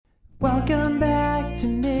Welcome back to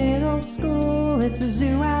middle school. It's a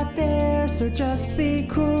zoo out there, so just be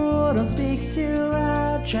cool. Don't speak too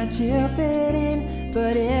loud, try to fit in.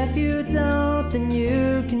 But if you don't, then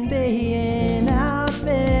you can be an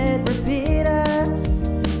outfit repeater.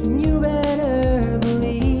 You better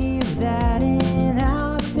believe that an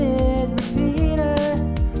outfit repeater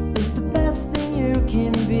is the best thing you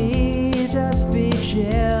can be. Just be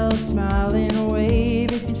chill, smile and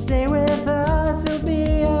wave. If you stay with us, you'll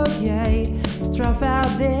be okay. It's rough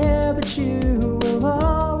out there, but you will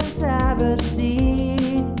always have a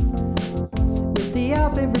seat with the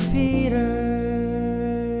outfit repeaters.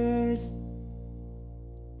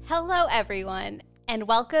 Hello, everyone, and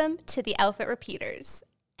welcome to the Outfit Repeaters,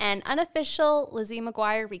 an unofficial Lizzie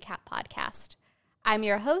McGuire recap podcast. I'm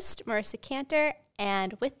your host, Marisa Cantor,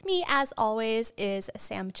 and with me, as always, is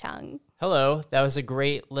Sam Chung. Hello. That was a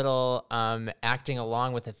great little acting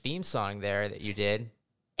along with a theme song there that you did.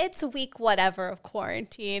 It's week whatever of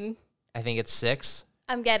quarantine. I think it's 6.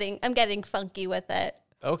 I'm getting funky with it.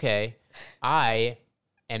 Okay. I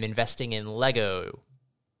am investing in Lego.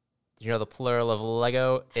 Do you know the plural of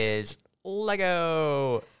Lego is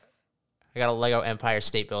Lego? I got a Lego Empire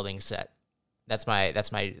State Building set. That's my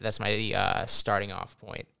starting off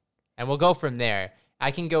point. And we'll go from there. I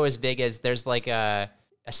can go as big as there's like a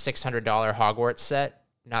 $600 Hogwarts set.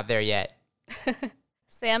 Not there yet.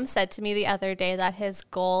 Sam said to me the other day that his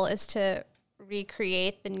goal is to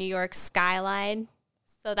recreate the New York skyline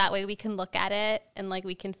so that way we can look at it and like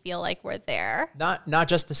we can feel like we're there. Not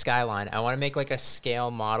just the skyline. I want to make like a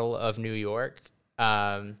scale model of New York.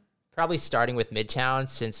 Probably starting with Midtown,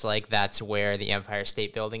 since like that's where the Empire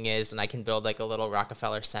State Building is, and I can build like a little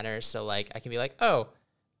Rockefeller Center, so like I can be like, oh,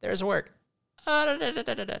 there's work.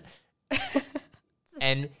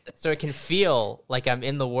 And so it can feel like I'm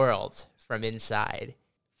in the world from inside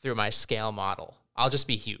through my scale model. I'll just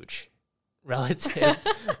be huge relative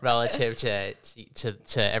to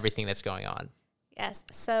everything that's going on. Yes.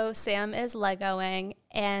 So Sam is Legoing,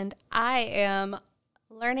 and I am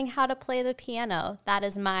learning how to play the piano. That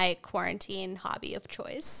is my quarantine hobby of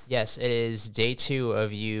choice. Yes, it is day 2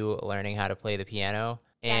 of you learning how to play the piano.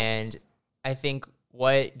 Yes. And I think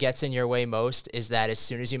what gets in your way most is that as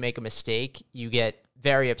soon as you make a mistake, you get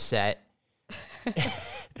very upset,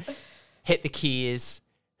 hit the keys,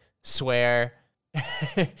 swear,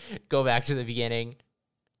 go back to the beginning.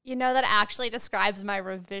 You know, that actually describes my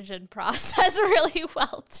revision process really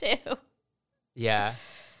well, too. Yeah.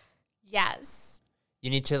 Yes. You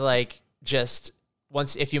need to like just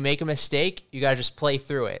if you make a mistake, you gotta just play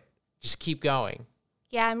through it. Just keep going.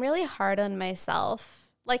 Yeah, I'm really hard on myself.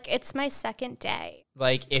 Like, it's my second day.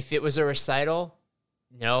 Like, if it was a recital,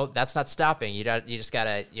 no, that's not stopping. You just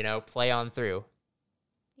gotta, play on through.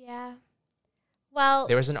 Yeah. Well,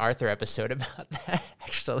 there was an Arthur episode about that,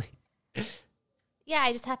 actually. Yeah,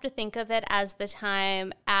 I just have to think of it as the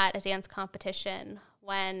time at a dance competition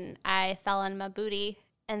when I fell on my booty,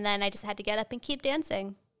 and then I just had to get up and keep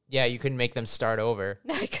dancing. Yeah, you couldn't make them start over.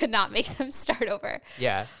 No, I could not make them start over.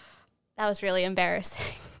 Yeah. That was really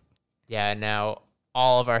embarrassing. Yeah, now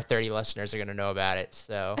all of our 30 listeners are going to know about it,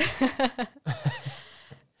 so.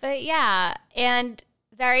 But yeah, and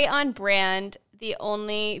very on brand, the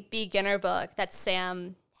only beginner book that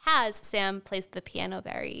Sam has. Sam plays the piano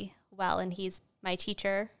very well, and he's my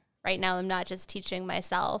teacher. Right now, I'm not just teaching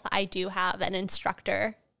myself. I do have an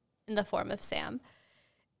instructor in the form of Sam.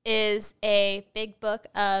 Is a big book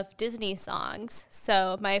of Disney songs.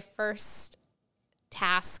 So my first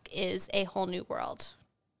task is A Whole New World.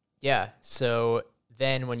 Yeah, so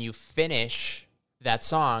then when you finish that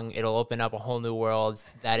song, it'll open up a whole new world.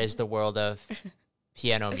 That is the world of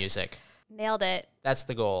piano music. Nailed it. That's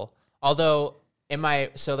the goal. Although,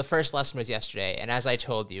 so the first lesson was yesterday, and as I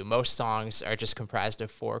told you, most songs are just comprised of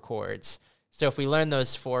 4 chords. So if we learn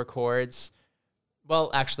those 4 chords,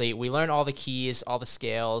 well, actually, we learn all the keys, all the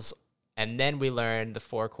scales, and then we learn the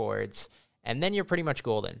 4 chords, and then you're pretty much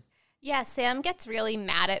golden. Yeah, Sam gets really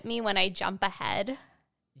mad at me when I jump ahead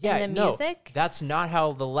in the no, music. That's not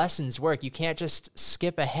how the lessons work. You can't just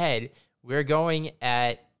skip ahead. We're going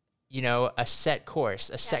at, a set course,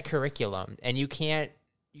 a set curriculum, and you can't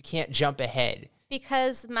jump ahead.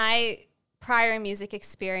 Because my prior music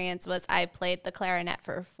experience was I played the clarinet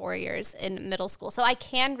for 4 years in middle school, so I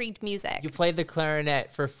can read music. You played the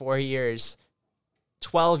clarinet for 4 years,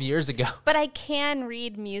 12 years ago. But I can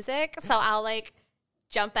read music, so I'll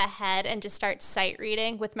jump ahead and just start sight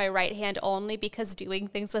reading with my right hand only, because doing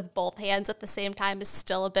things with both hands at the same time is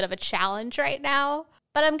still a bit of a challenge right now.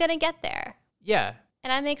 But I'm going to get there. Yeah.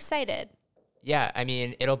 And I'm excited. Yeah, I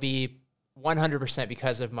mean, it'll be 100%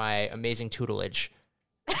 because of my amazing tutelage.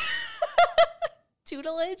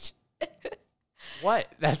 Tutelage? What?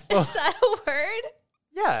 Is that a word?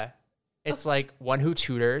 Yeah. It's like one who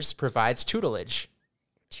tutors provides tutelage.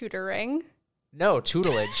 Tutoring. No,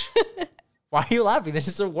 tutelage. Why are you laughing? This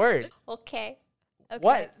is a word. Okay.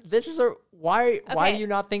 What? This is a why do you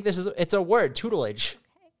not think it's a word, tutelage?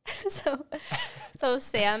 Okay. So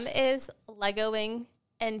Sam is Legoing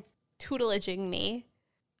and tutelaging me.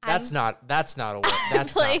 That's not a word.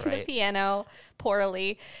 That's playing not right. the piano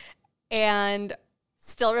poorly and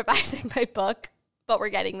still revising my book, but we're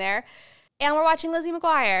getting there. And we're watching Lizzie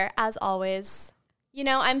McGuire, as always. You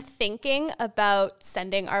know, I'm thinking about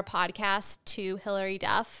sending our podcast to Hilary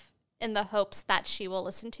Duff in the hopes that she will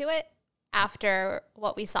listen to it after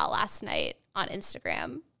what we saw last night on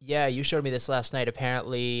Instagram. Yeah, you showed me this last night.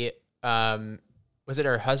 Apparently, was it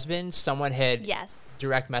her husband? Someone had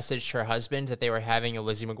direct messaged her husband that they were having a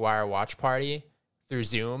Lizzie McGuire watch party through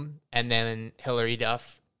Zoom, and then Hilary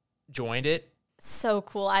Duff joined it. So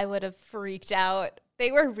cool. I would have freaked out.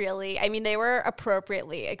 They were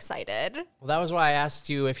appropriately excited. Well, that was why I asked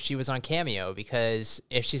you if she was on Cameo, because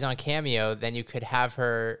if she's on Cameo, then you could have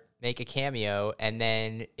her make a cameo, and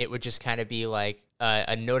then it would just kind of be like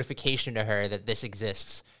a notification to her that this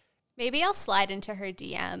exists. Maybe I'll slide into her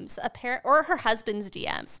DMs, or her husband's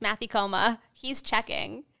DMs. Matthew Coma, he's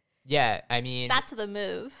checking. Yeah, I mean... That's the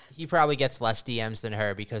move. He probably gets less DMs than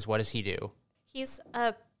her, because what does he do? He's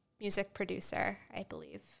a music producer, I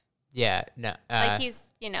believe. Yeah, no.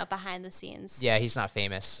 He's, behind the scenes. Yeah, he's not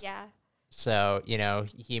famous. Yeah. So,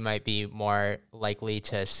 he might be more likely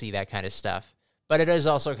to see that kind of stuff. But it is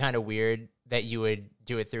also kind of weird that you would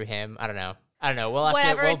do it through him. I don't know.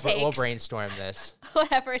 We'll brainstorm this.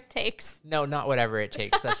 Whatever it takes. No, not whatever it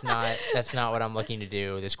takes. That's not what I'm looking to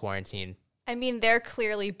do this quarantine. I mean, they're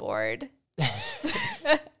clearly bored.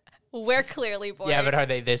 We're clearly bored. Yeah, but are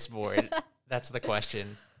they this bored? That's the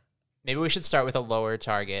question. Maybe we should start with a lower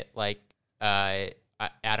target, like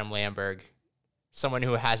Adam Lamberg, someone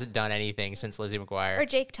who hasn't done anything since Lizzie McGuire. Or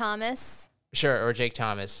Jake Thomas. Sure, or Jake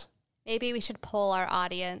Thomas. Maybe we should poll our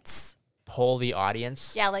audience. Poll the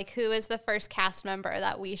audience? Yeah, like who is the first cast member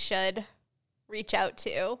that we should reach out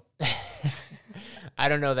to? I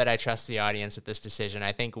don't know that I trust the audience with this decision.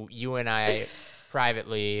 I think you and I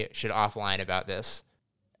privately should offline about this.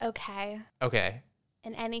 Okay.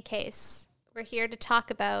 In any case, we're here to talk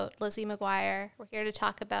about Lizzie McGuire. We're here to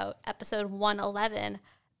talk about episode 111,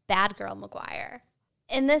 Bad Girl McGuire.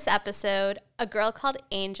 In this episode, a girl called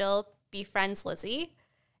Angel befriends Lizzie,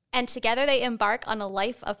 and together they embark on a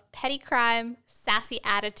life of petty crime, sassy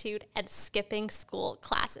attitude, and skipping school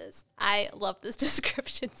classes. I love this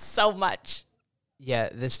description so much. Yeah,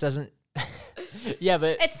 this doesn't... Yeah,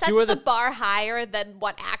 but it sets the bar higher than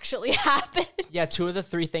what actually happened. Yeah, 2 of the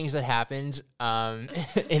 3 things that happened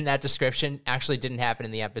in that description actually didn't happen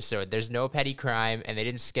in the episode. There's no petty crime, and they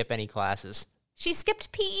didn't skip any classes. She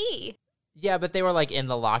skipped PE. Yeah, but they were like in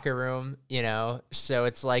the locker room, so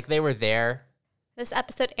it's like they were there. This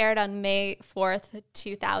episode aired on May 4th,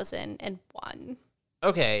 2001.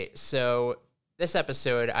 Okay, so this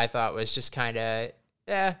episode I thought was just kind of,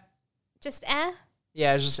 Just eh?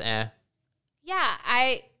 Yeah, it was just eh. Yeah,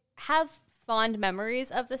 I have fond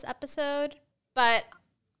memories of this episode, but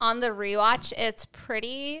on the rewatch, it's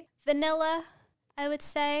pretty vanilla, I would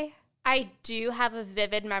say. I do have a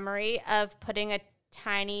vivid memory of putting a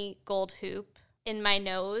tiny gold hoop in my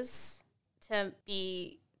nose to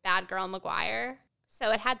be Bad Girl McGuire.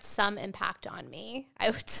 So it had some impact on me,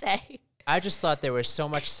 I would say. I just thought there was so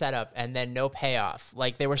much setup and then no payoff.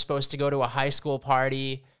 Like they were supposed to go to a high school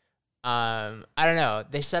party. I don't know.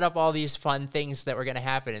 They set up all these fun things that were going to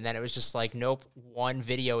happen, and then it was just like, nope, one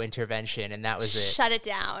video intervention, and that was it. Shut it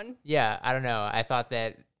down. Yeah, I don't know. I thought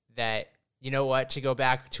that you know what, to go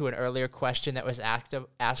back to an earlier question that was asked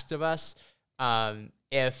of us,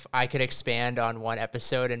 if I could expand on one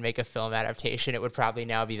episode and make a film adaptation, it would probably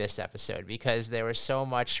now be this episode, because there was so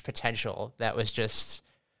much potential that was just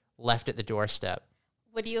left at the doorstep.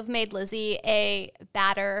 Would you have made Lizzie a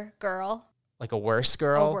badder girl? Like a worse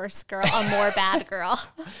girl? A worse girl. A more bad girl.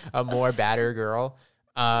 A more badder girl.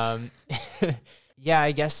 Yeah,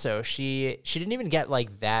 I guess so. She didn't even get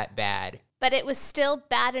like that bad. But it was still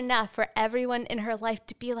bad enough for everyone in her life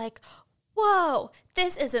to be like, whoa,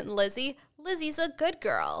 this isn't Lizzie. Lizzie's a good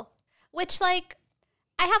girl. Which, like,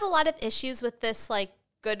 I have a lot of issues with this, like,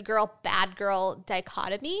 good girl, bad girl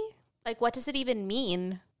dichotomy. Like, what does it even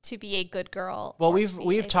mean to be a good girl? Well,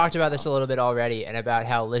 we've talked about this a little bit already, and about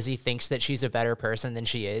how Lizzie thinks that she's a better person than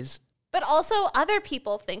she is. But also other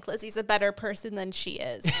people think Lizzie's a better person than she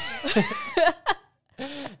is.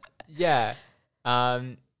 Yeah.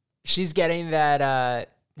 She's getting that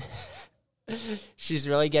She's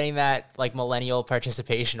really getting that like millennial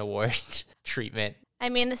participation award treatment. I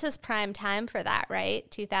mean, this is prime time for that, right?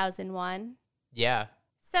 2001. Yeah.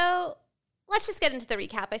 So let's just get into the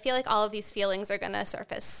recap. I feel like all of these feelings are going to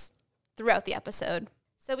surface throughout the episode.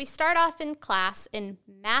 So we start off in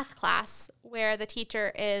math class, where the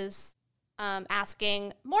teacher is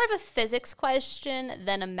asking more of a physics question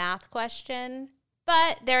than a math question.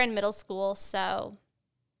 But they're in middle school, so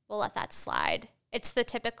we'll let that slide. It's the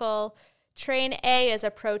typical train A is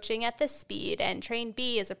approaching at this speed and train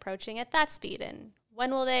B is approaching at that speed. And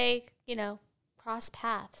when will they, cross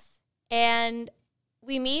paths? And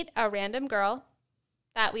we meet a random girl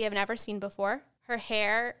that we have never seen before. Her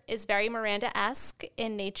hair is very Miranda-esque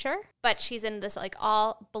in nature, but she's in this like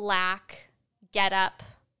all black getup,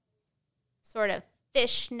 sort of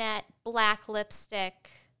fishnet, black lipstick.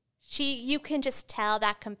 You can just tell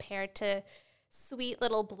that compared to sweet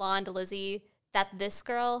little blonde Lizzie, that this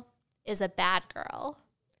girl is a bad girl.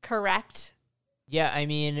 Correct? Yeah, I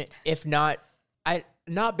mean, if not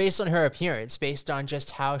based on her appearance, based on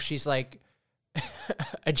just how she's like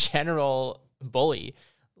a general bully.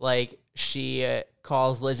 Like, she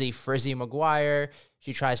calls Lizzie Frizzy McGuire.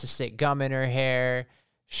 She tries to stick gum in her hair.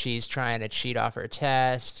 She's trying to cheat off her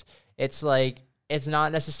test. It's like, it's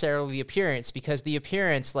not necessarily the appearance, because the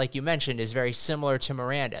appearance, like you mentioned, is very similar to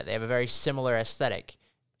Miranda. They have a very similar aesthetic.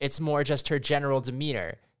 It's more just her general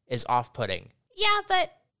demeanor is off-putting. Yeah,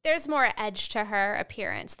 but there's more edge to her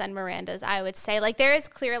appearance than Miranda's, I would say. Like, there is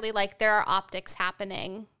clearly, like, there are optics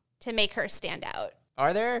happening to make her stand out.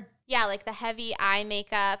 Are there? Yeah, like the heavy eye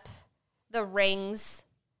makeup, the rings,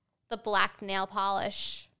 the black nail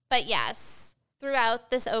polish. But yes, throughout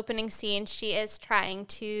this opening scene, she is trying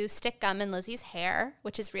to stick gum in Lizzie's hair,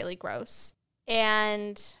 which is really gross.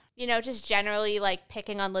 And, just generally, like,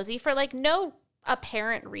 picking on Lizzie for, like, no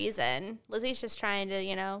apparent reason. Lizzie's just trying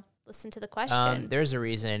to, listen to the question. There's a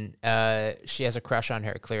reason. She has a crush on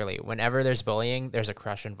her, clearly. Whenever there's bullying, there's a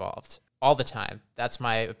crush involved. All the time. That's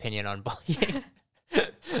my opinion on bullying.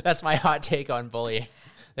 That's my hot take on bullying.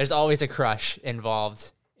 There's always a crush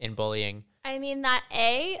involved in bullying. I mean,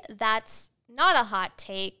 that's not a hot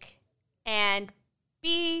take. And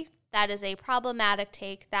B, that is a problematic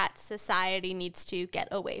take that society needs to get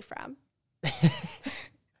away from.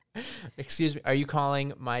 Excuse me, are you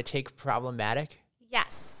calling my take problematic?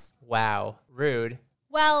 Yes. Wow, rude.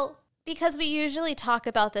 Well, because we usually talk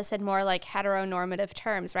about this in more like heteronormative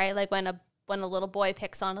terms, right? Like when a little boy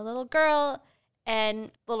picks on a little girl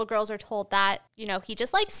and little girls are told that, he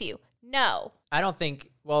just likes you. No. I don't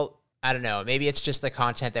know. Maybe it's just the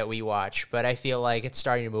content that we watch, but I feel like it's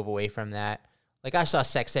starting to move away from that. Like, I saw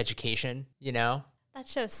Sex Education, That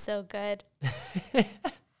show's so good.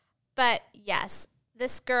 But yes,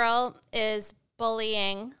 this girl is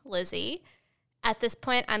bullying Lizzie. At this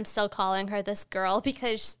point, I'm still calling her this girl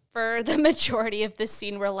because for the majority of this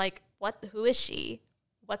scene, we're like, who is she?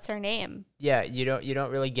 What's her name? Yeah, you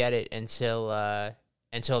don't really get it until the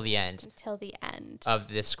end. Until the end of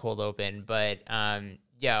this cold open. But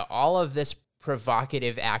yeah, all of this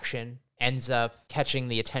provocative action ends up catching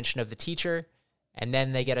the attention of the teacher, and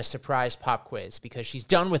then they get a surprise pop quiz because she's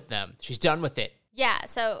done with them. She's done with it. Yeah,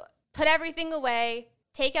 so put everything away,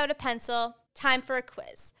 take out a pencil, time for a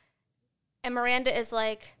quiz. And Miranda is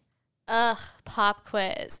like, ugh, pop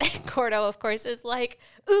quiz. And Gordo, of course, is like,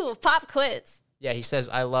 ooh, pop quiz. Yeah, he says,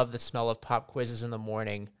 I love the smell of pop quizzes in the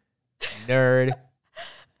morning. Nerd.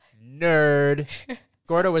 Nerd.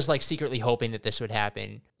 Gordo was like secretly hoping that this would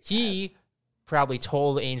happen. He probably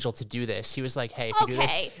told Angel to do this. He was like, hey,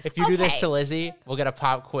 if you do this to Lizzie, we'll get a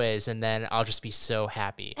pop quiz, and then I'll just be so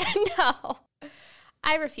happy. No.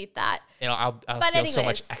 I refute that. I'll feel so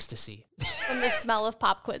much ecstasy. From the smell of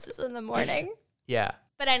pop quizzes in the morning. Yeah.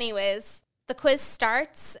 But anyways, the quiz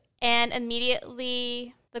starts, and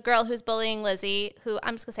immediately the girl who's bullying Lizzie, who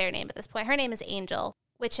I'm just going to say her name at this point, her name is Angel,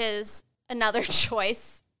 which is another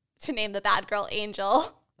choice to name the bad girl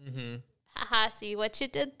Angel. Mm-hmm. Haha, see what you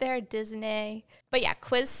did there, Disney. But yeah,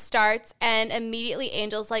 quiz starts, and immediately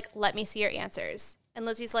Angel's like, let me see your answers. And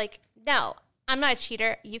Lizzie's like, no, I'm not a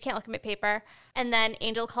cheater. You can't look at my paper. And then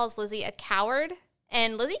Angel calls Lizzie a coward,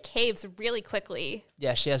 and Lizzie caves really quickly.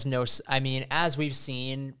 Yeah, she has as we've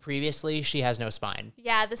seen previously, she has no spine.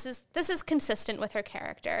 Yeah, this is consistent with her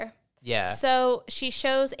character. Yeah. So she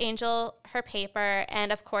shows Angel her paper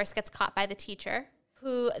and, of course, gets caught by the teacher,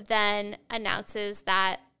 who then announces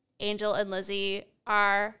that Angel and Lizzie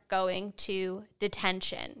are going to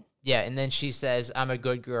detention. Yeah, and then she says, I'm a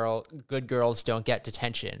good girl. Good girls don't get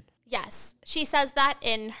detention. Yes, she says that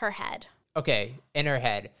in her head. Okay, in her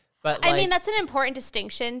head. But I mean, that's an important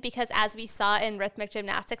distinction because as we saw in rhythmic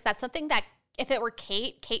gymnastics, that's something that if it were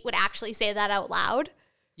Kate, Kate would actually say that out loud.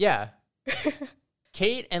 Yeah.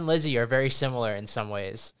 Kate and Lizzie are very similar in some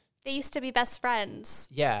ways. They used to be best friends.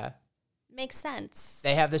 Yeah. Makes sense.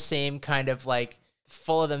 They have the same kind of like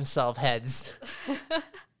full of themselves heads.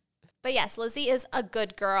 But yes, Lizzie is a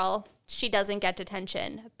good girl. She doesn't get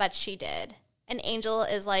detention, but she did. And Angel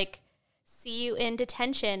is like, see you in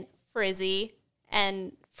detention, Frizzy.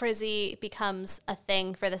 And Frizzy becomes a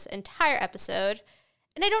thing for this entire episode.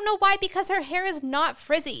 And I don't know why, because her hair is not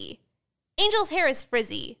frizzy. Angel's hair is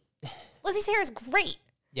frizzy. Lizzie's hair is great.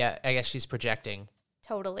 Yeah, I guess she's projecting.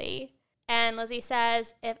 Totally. And Lizzie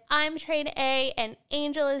says, if I'm train A and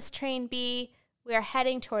Angel is train B, we are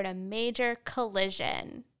heading toward a major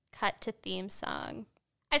collision. Cut to theme song.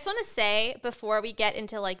 I just want to say, before we get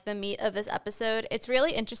into like the meat of this episode, it's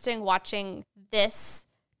really interesting watching this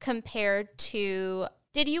compared to...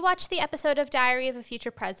 Did you watch the episode of Diary of a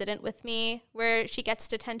Future President with me where she gets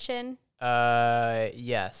detention?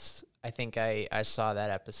 Yes. I think I saw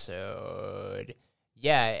that episode.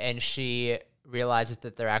 Yeah, and she realizes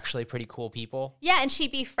that they're actually pretty cool people. Yeah, and she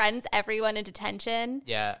befriends everyone in detention.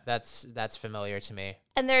 Yeah, that's familiar to me.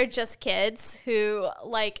 And they're just kids who,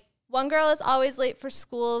 like, one girl is always late for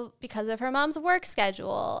school because of her mom's work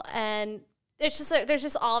schedule. And there's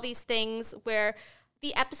just all these things where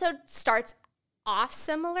the episode starts off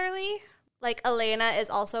similarly. Like, Elena is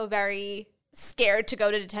also very scared to go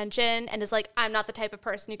to detention and is like, I'm not the type of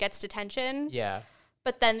person who gets detention. Yeah.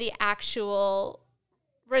 But then the actual...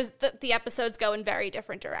 the episodes go in very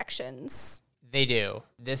different directions. They do.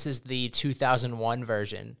 This is the 2001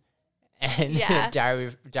 version. And yeah.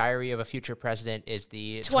 Diary of a Future President is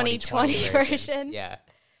the 2020 version. Yeah.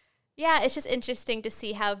 Yeah, it's just interesting to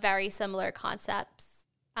see how very similar concepts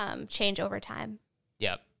change over time.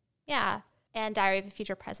 Yep. Yeah. And Diary of a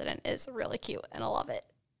Future President is really cute, and I love it.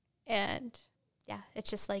 And yeah, it's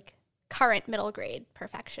just like current middle grade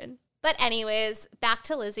perfection. But anyways, back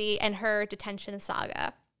to Lizzie and her detention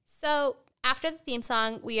saga. So after the theme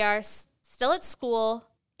song, we are still at school,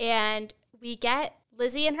 and we get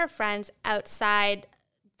Lizzie and her friends outside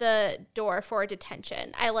the door for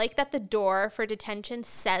detention. I like that the door for detention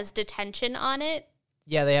says detention on it.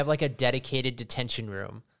 Yeah, they have like a dedicated detention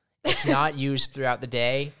room. It's not used throughout the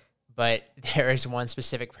day, but there is one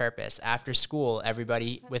specific purpose. After school,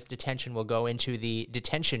 everybody with detention will go into the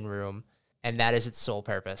detention room, and that is its sole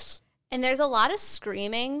purpose. And there's a lot of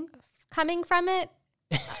screaming coming from it.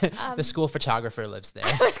 The school photographer lives there.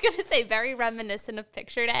 I was going to say very reminiscent of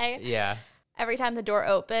Picture Day. Yeah. Every time the door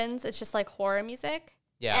opens, it's just like horror music.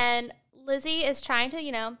 Yeah. And Lizzie is trying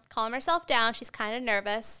to, calm herself down. She's kind of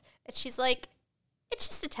nervous. And she's like, it's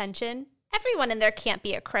just detention. Everyone in there can't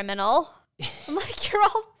be a criminal. I'm like, you're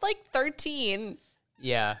all like 13.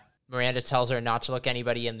 Yeah. Miranda tells her not to look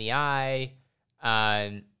anybody in the eye.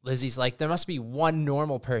 Lizzie's like, there must be one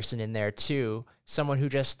normal person in there too. Someone who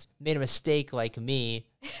just made a mistake like me.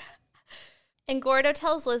 And Gordo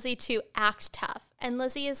tells Lizzie to act tough. And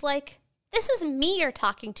Lizzie is like, this is me you're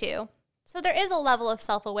talking to. So there is a level of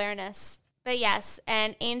self-awareness. But yes,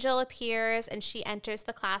 and Angel appears and she enters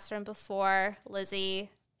the classroom before Lizzie.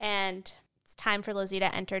 And it's time for Lizzie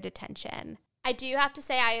to enter detention. I do have to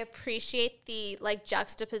say I appreciate the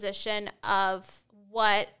juxtaposition of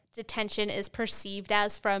what detention is perceived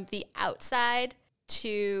as from the outside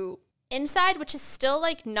to inside, which is still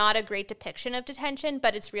not a great depiction of detention,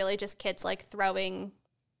 but it's really just kids throwing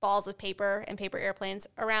balls of paper and paper airplanes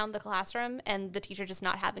around the classroom and the teacher just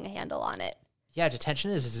not having a handle on it. Yeah,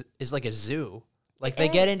 detention is like a zoo. They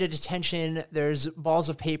get into detention, there's balls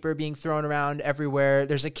of paper being thrown around everywhere.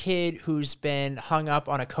 There's a kid who's been hung up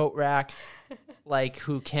on a coat rack,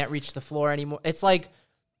 who can't reach the floor anymore. It's like,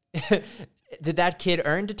 did that kid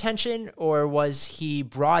earn detention, or was he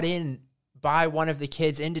brought in by one of the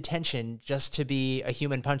kids in detention just to be a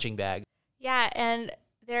human punching bag? Yeah, and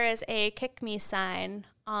there is a kick me sign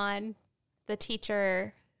on the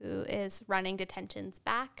teacher who is running detention's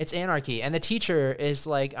back. It's anarchy. And the teacher is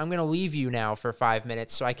like, I'm going to leave you now for 5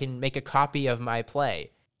 minutes so I can make a copy of my play.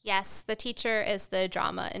 Yes, the teacher is the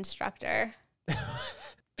drama instructor.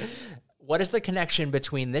 What is the connection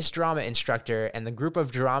between this drama instructor and the group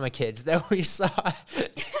of drama kids that we saw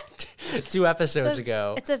 2 episodes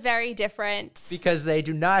ago? It's a very different... Because they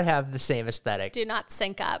do not have the same aesthetic. Do not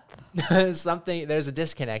sync up. There's a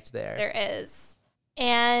disconnect there. There is.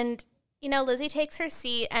 And, Lizzie takes her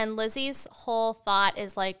seat, and Lizzie's whole thought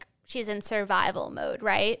is she's in survival mode,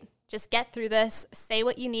 right? Just get through this, say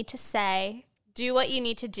what you need to say, do what you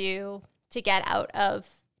need to do to get out of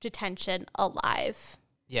detention alive.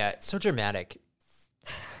 Yeah, it's so dramatic.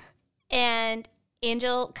 And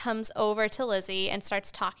Angel comes over to Lizzie and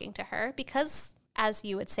starts talking to her because as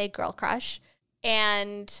you would say, girl crush.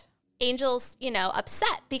 And Angel's,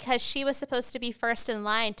 upset because she was supposed to be first in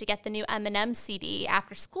line to get the new Eminem CD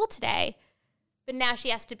after school today. But now she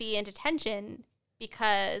has to be in detention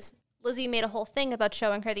because Lizzie made a whole thing about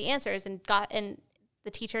showing her the answers and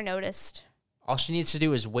the teacher noticed. All she needs to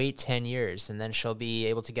do is wait 10 years, and then she'll be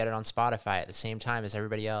able to get it on Spotify at the same time as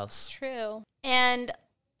everybody else. True. And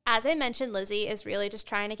as I mentioned, Lizzie is really just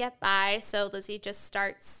trying to get by. So Lizzie just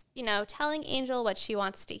starts, telling Angel what she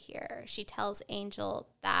wants to hear. She tells Angel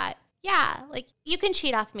that, yeah, like, you can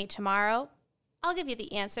cheat off me tomorrow. I'll give you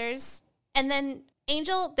the answers. And then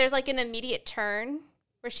Angel, there's like an immediate turn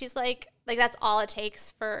where she's like that's all it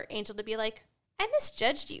takes for Angel to be like, I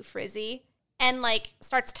misjudged you, Frizzy. And like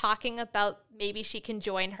starts talking about maybe she can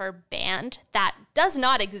join her band that does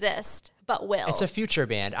not exist, but will. It's a future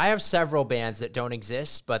band. I have several bands that don't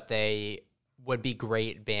exist, but they would be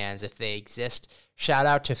great bands if they exist. Shout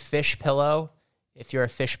out to Fish Pillow. If you're a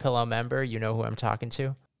Fish Pillow member, you know who I'm talking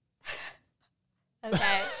to.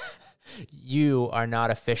 Okay. You are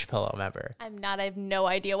not a Fish Pillow member. I'm not. I have no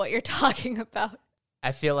idea what you're talking about.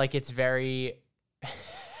 I feel like it's very...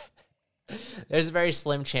 There's a very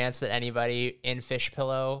slim chance that anybody in Fish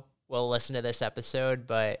Pillow will listen to this episode,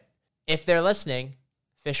 but if they're listening,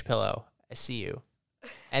 Fish Pillow, I see you.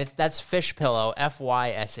 And that's Fish Pillow,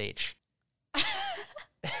 Fysh.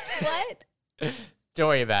 What? Don't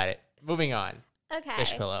worry about it. Moving on. Okay.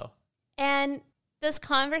 Fish Pillow. And this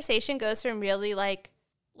conversation goes from really like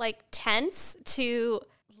tense to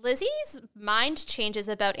Lizzie's mind changes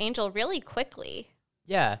about Angel really quickly.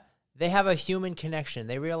 Yeah. They have a human connection.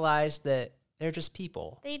 They realize that they're just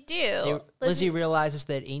people. They do. Lizzie realizes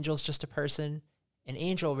that Angel's just a person, and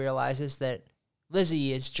Angel realizes that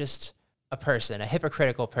Lizzie is just a person, a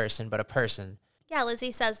hypocritical person, but a person. Yeah,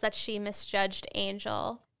 Lizzie says that she misjudged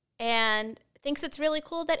Angel and thinks it's really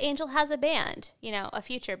cool that Angel has a band, a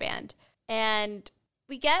future band. And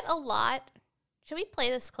we get a lot. Should we play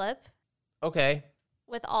this clip? Okay.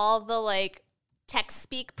 With all the text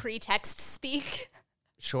speak, pre-text speak.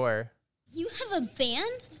 Sure. You have a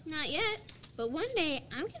band? Not yet. But one day,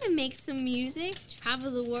 I'm gonna make some music,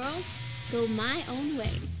 travel the world, go my own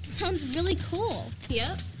way. Sounds really cool.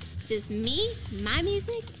 Yep. Just me, my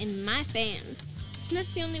music, and my fans. And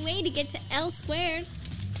that's the only way to get to L squared.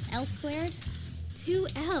 L squared? 2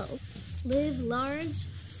 L's. Live large.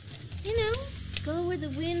 Go where the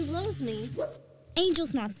wind blows me.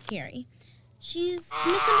 Angel's not scary. She's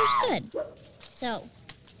misunderstood. So,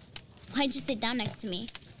 why'd you sit down next to me?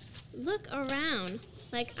 Look around.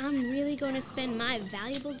 Like I'm really going to spend my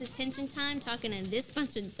valuable detention time talking to this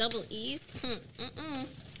bunch of double E's?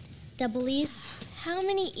 Double E's? How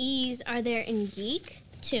many E's are there in geek?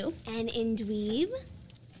 2. And in dweeb?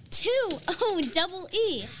 2. Oh, double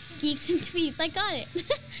E. Geeks and dweebs. I got it.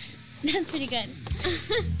 That's pretty good.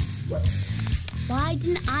 Why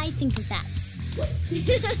didn't I think of that?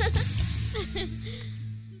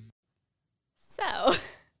 So.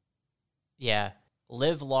 Yeah.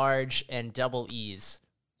 Live large and double E's.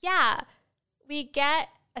 Yeah. We get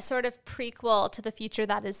a sort of prequel to the future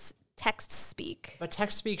that is text speak. But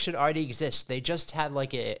text speak should already exist. They just had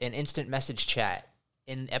an instant message chat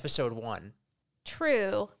in episode 1.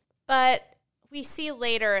 True. But we see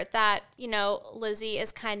later that, Lizzie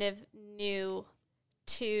is kind of new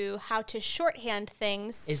to how to shorthand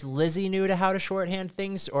things. Is Lizzie new to how to shorthand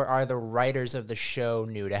things, or are the writers of the show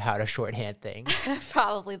new to how to shorthand things?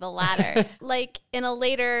 Probably the latter. In a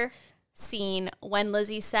later scene when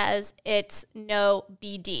Lizzie says it's no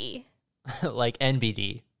BD. Like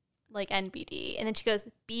NBD. Like NBD. And then she goes,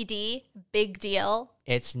 BD, big deal.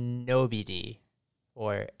 It's no BD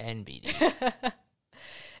or NBD.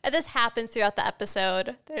 And this happens throughout the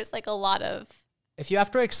episode. There's a lot of... If you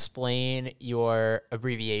have to explain your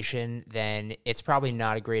abbreviation, then it's probably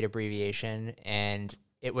not a great abbreviation, and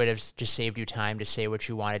it would have just saved you time to say what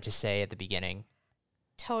you wanted to say at the beginning.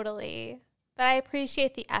 Totally. But I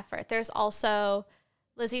appreciate the effort. There's also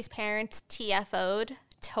Lizzie's parents TFO'd,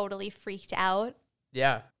 totally freaked out.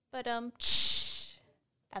 Yeah. But that's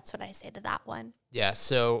what I say to that one. Yeah,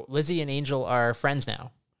 so Lizzie and Angel are friends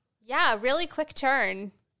now. Yeah, really quick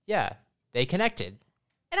turn. Yeah, they connected.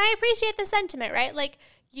 And I appreciate the sentiment, right?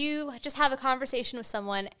 You just have a conversation with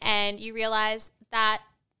someone and you realize that,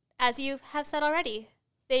 as you have said already,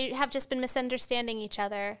 they have just been misunderstanding each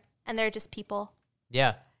other and they're just people.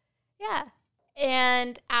 Yeah. Yeah.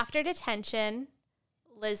 And after detention,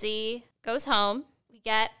 Lizzie goes home. We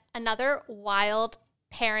get another wild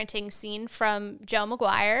parenting scene from Girl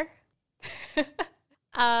McGuire.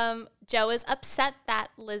 Joe is upset that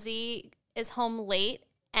Lizzie is home late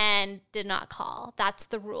and did not call. That's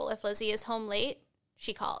the rule. If Lizzie is home late,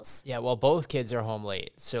 she calls. Yeah, well, both kids are home late.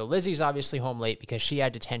 So Lizzie's obviously home late because she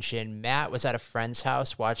had detention. Matt was at a friend's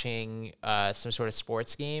house watching some sort of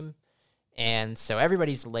sports game. And so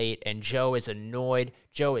everybody's late, and Joe is annoyed.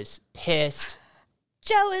 Joe is pissed.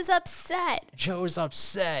 Joe is upset. Joe's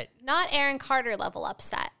upset. Not Aaron Carter level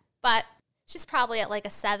upset, but she's probably at like a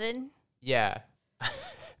 7. Yeah.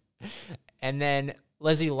 And then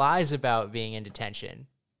Lizzie lies about being in detention.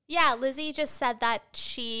 Yeah, Lizzie just said that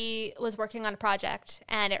she was working on a project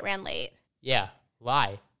and it ran late. Yeah,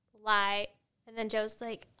 lie. And then Joe's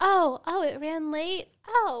like, oh, it ran late?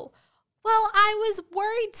 Oh, well, I was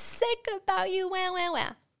worried sick about you. Wah, wah, wah.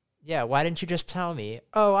 Yeah, why didn't you just tell me?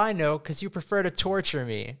 Oh, I know, because you prefer to torture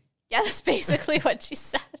me. Yeah, that's basically what she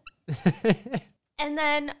said. And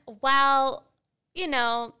then while,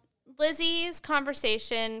 Lizzie's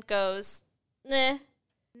conversation goes, nah,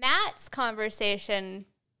 Matt's conversation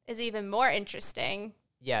is even more interesting.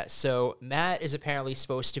 Yeah, so Matt is apparently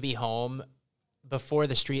supposed to be home before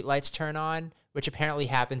the streetlights turn on, which apparently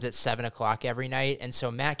happens at 7 o'clock every night. And so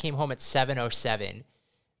Matt came home at 7:07,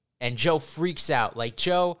 and Joe freaks out. Like,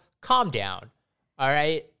 Joe, calm down, all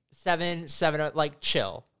right? 7, like,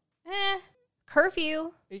 chill.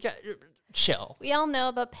 Curfew. Chill. We all know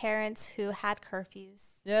about parents who had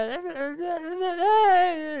curfews.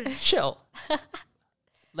 Chill.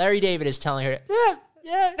 Larry David is telling her,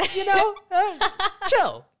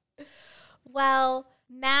 chill. Well,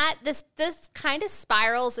 Matt, this kind of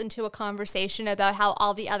spirals into a conversation about how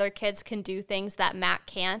all the other kids can do things that Matt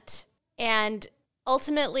can't, and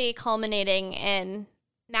ultimately culminating in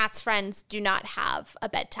Matt's friends do not have a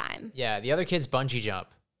bedtime. Yeah, the other kids bungee jump.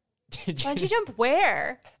 Bungee jump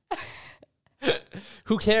where?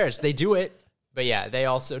 Who cares? They do it. But yeah, they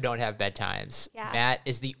also don't have bedtimes. Yeah. Matt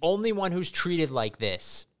is the only one who's treated like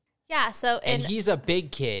this. Yeah, And he's a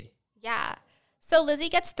big kid. Yeah. So Lizzie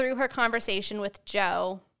gets through her conversation with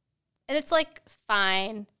Joe, and it's like,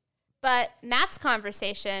 fine. But Matt's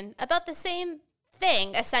conversation about the same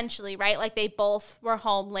thing, essentially, right? Like they both were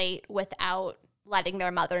home late without letting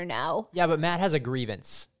their mother know. Yeah, but Matt has a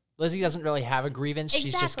grievance. Lizzie doesn't really have a grievance.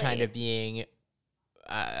 Exactly. She's just kind of being,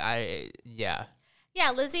 yeah.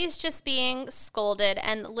 Yeah, Lizzie's just being scolded,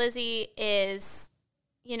 and Lizzie is,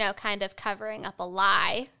 kind of covering up a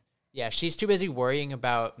lie. Yeah, she's too busy worrying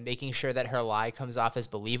about making sure that her lie comes off as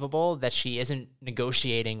believable, that she isn't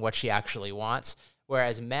negotiating what she actually wants.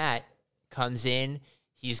 Whereas Matt comes in,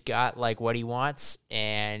 he's got like what he wants,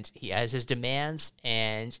 and he has his demands,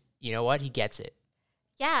 and you know what? He gets it.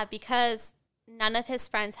 Yeah, because none of his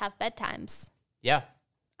friends have bedtimes. Yeah.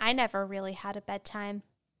 I never really had a bedtime.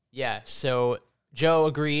 Yeah, so Joe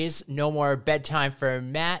agrees, no more bedtime for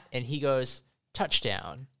Matt, and he goes,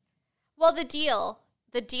 touchdown. Well, the deal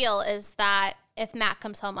is that if Matt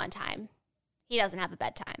comes home on time, he doesn't have a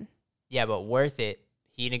bedtime. Yeah, but worth it.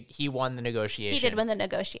 He won the negotiation. He did win the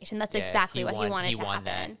negotiation. That's exactly what he wanted to happen.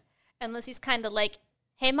 That. And Lizzie's kind of like,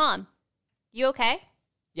 hey, Mom, you okay?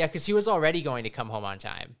 Yeah, because he was already going to come home on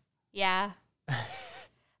time. Yeah.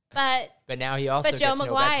 But now he also Joe gets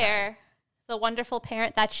McGuire, the wonderful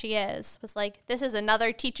parent that she is, was like, this is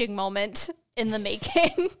another teaching moment in the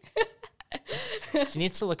making. She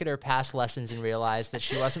needs to look at her past lessons and realize that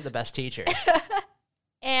she wasn't the best teacher.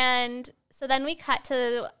 And so then we cut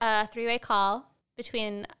to a 3-way call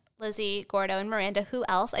between Lizzie, Gordo, and Miranda. Who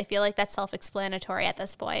else? I feel like that's self-explanatory at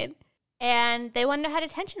this point. And they want to know how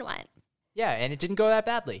detention went. Yeah, and it didn't go that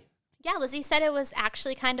badly. Yeah, Lizzie said it was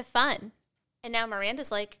actually kind of fun. And now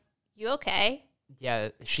Miranda's like, you okay? Yeah,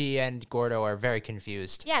 she and Gordo are very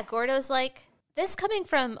confused. Yeah, Gordo's like, this coming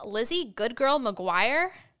from Lizzie, good girl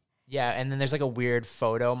McGuire? Yeah, and then there's like a weird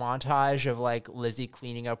photo montage of like Lizzie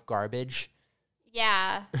cleaning up garbage.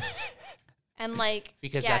 Yeah. And like,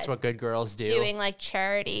 because that's what good girls do. Doing like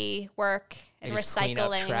charity work and just recycling.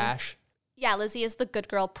 Clean up trash. Yeah, Lizzie is the good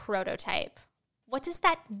girl prototype. What does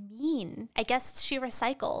that mean? I guess she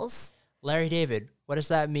recycles. Larry David, what does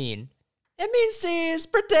that mean? It means she's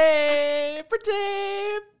pretty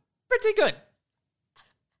good.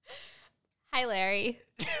 Hi, Larry.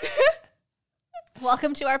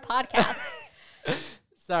 Welcome to our podcast.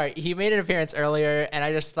 Sorry, he made an appearance earlier, and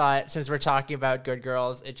I just thought, since we're talking about good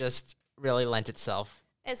girls, it just really lent itself.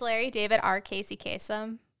 Is Larry David our Casey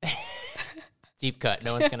Kasem? Deep cut.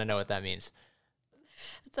 No one's going to know what that means.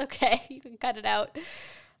 It's okay. You can cut it out.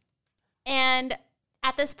 And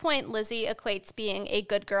at this point, Lizzie equates being a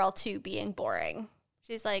good girl to being boring.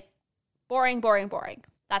 She's like, boring, boring, boring.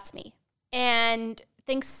 That's me. And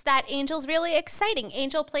thinks that Angel's really exciting.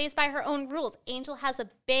 Angel plays by her own rules. Angel has a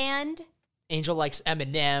band. Angel likes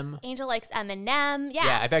Eminem. Angel likes Eminem. Yeah.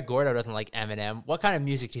 Yeah, I bet Gordo doesn't like Eminem. What kind of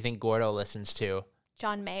music do you think Gordo listens to?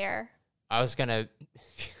 John Mayer. I was gonna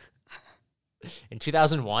in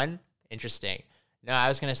 2001. Interesting. No, I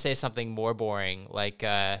was gonna say something more boring, like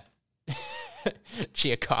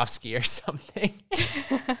Tchaikovsky or something.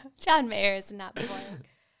 John Mayer is not boring.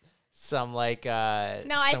 Some like I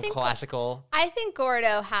some think classical. I think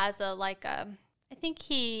Gordo has I think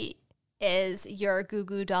he is your Goo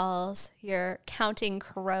Goo Dolls, your Counting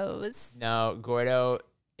Crows. No, Gordo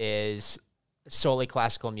is solely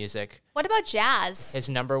classical music. What about jazz? His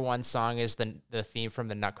number one song is the theme from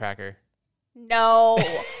the Nutcracker. No.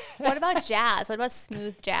 What about jazz? What about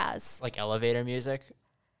smooth jazz? Like elevator music.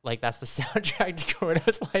 Like that's the soundtrack to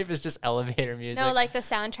Gordo's life is just elevator music. No, like the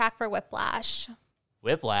soundtrack for Whiplash.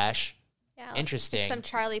 Whiplash. Yeah. Interesting. Like some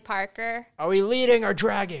Charlie Parker. Are we leading or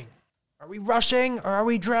dragging? Are we rushing or are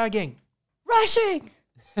we dragging? Rushing.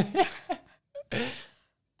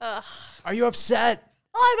 Ugh. Are you upset?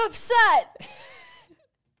 I'm upset.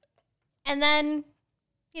 And then,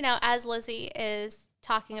 as Lizzie is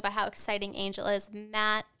talking about how exciting Angel is,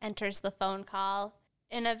 Matt enters the phone call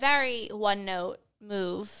in a very one-note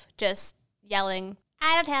move, just yelling,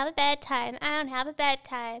 I don't have a bedtime. I don't have a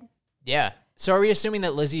bedtime. Yeah. So are we assuming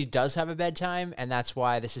that Lizzie does have a bedtime and that's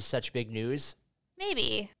why this is such big news?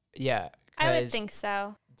 Maybe. Yeah. I would think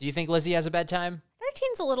so. Do you think Lizzie has a bedtime?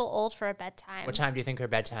 13's a little old for a bedtime. What time do you think her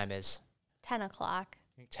bedtime is? 10 o'clock.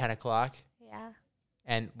 10 o'clock? Yeah.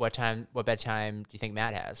 And what bedtime do you think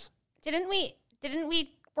Matt has? Weren't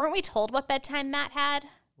we told what bedtime Matt had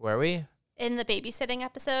Were we? in the babysitting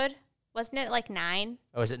episode? Wasn't it like 9?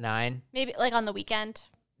 Oh, is it 9? Maybe like on the weekend?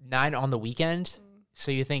 9 on the weekend?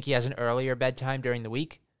 So you think he has an earlier bedtime during the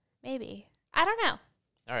week? Maybe. I don't know.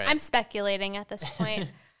 All right. I'm speculating at this point.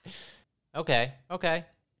 Okay.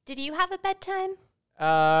 Did you have a bedtime?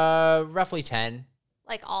 Roughly 10.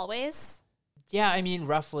 Like always? Yeah, I mean,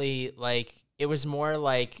 roughly, like, it was more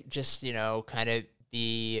like just, kind of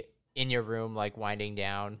be in your room, like, winding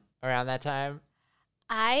down around that time.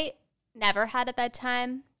 I never had a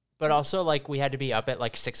bedtime. But also, like, we had to be up at,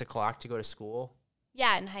 like, 6 o'clock to go to school.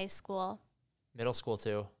 Yeah, in high school. Middle school,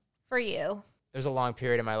 too. For you. There's a long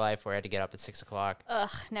period in my life where I had to get up at 6 o'clock.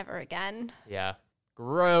 Ugh, never again. Yeah.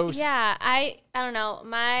 Gross. Yeah, I don't know.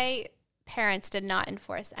 My parents did not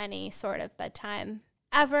enforce any sort of bedtime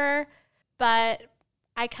ever, but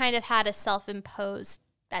I kind of had a self-imposed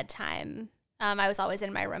bedtime. I was always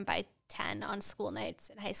in my room by 10 on school nights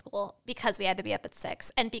in high school because we had to be up at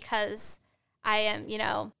 6 and because I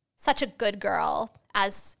am, such a good girl,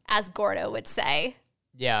 as Gordo would say.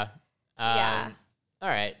 Yeah. Yeah. All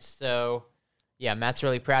right. So, yeah, Matt's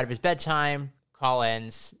really proud of his bedtime. Call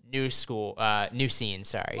ends. New scene,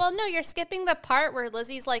 sorry. Well, no, you're skipping the part where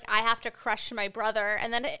Lizzie's like, I have to crush my brother,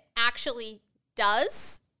 and then it actually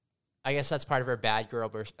does. I guess that's part of her bad girl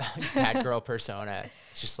persona.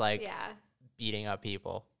 It's just like beating up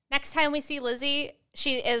people. Next time we see Lizzie,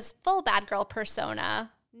 she is full bad girl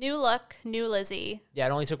persona. New look, new Lizzie. Yeah,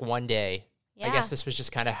 it only took one day. Yeah. I guess this was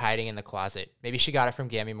just kind of hiding in the closet. Maybe she got it from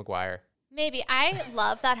Girl McGuire. Maybe. I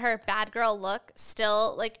love that her bad girl look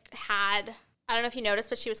still had, I don't know if you noticed,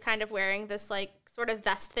 but she was kind of wearing this like sort of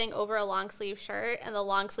vest thing over a long sleeve shirt, and the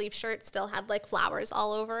long sleeve shirt still had like flowers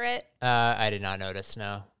all over it. I did not notice,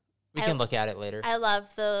 no. We can look at it later. I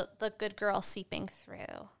love the good girl seeping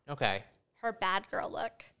through. Okay. Her bad girl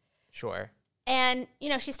look. Sure. And,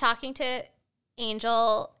 she's talking to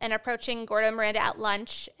Angel and approaching Gordo and Miranda at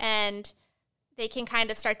lunch, and they can kind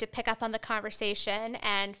of start to pick up on the conversation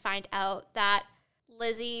and find out that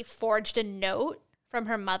Lizzie forged a note from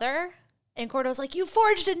her mother. And Gordo's like, you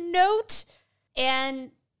forged a note?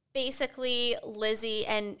 And basically, Lizzie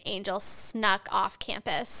and Angel snuck off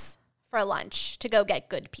campus for lunch to go get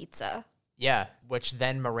good pizza. Yeah, which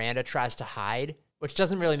then Miranda tries to hide, which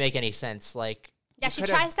doesn't really make any sense. Like, yeah, she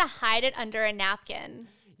tries to hide it under a napkin.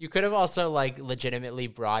 You could have also, like, legitimately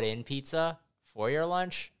brought in pizza for your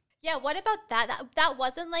lunch. Yeah, what about that? That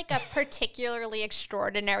wasn't, like, a particularly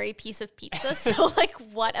extraordinary piece of pizza, so, like,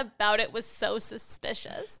 what about it was so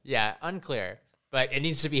suspicious? Yeah, unclear. But it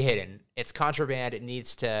needs to be hidden. It's contraband. It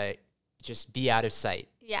needs to just be out of sight.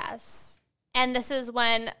 Yes. And this is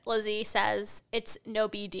when Lizzie says it's no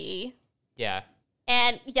BD. Yeah.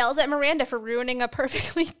 And yells at Miranda for ruining a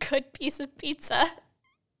perfectly good piece of pizza.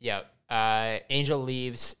 Yeah. Angel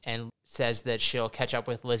leaves and says that she'll catch up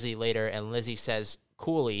with Lizzie later, and Lizzie says,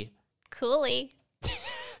 coolly. Coolly.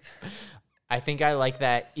 I think I like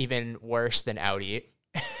that even worse than outie.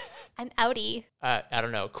 I'm outie. I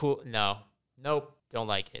don't know. Cool. No. Nope. Don't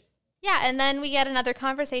like it. Yeah, and then we get another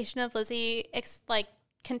conversation of Lizzie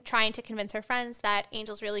trying to convince her friends that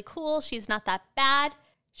Angel's really cool. She's not that bad.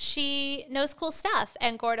 She knows cool stuff.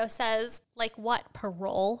 And Gordo says, like, what,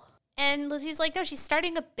 parole? And Lizzie's like, no, she's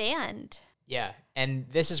starting a band. Yeah, and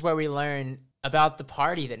this is where we learn about the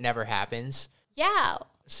party that never happens. Yeah.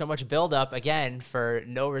 So much buildup, again, for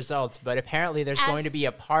no results. But apparently there's going to be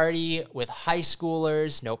a party with high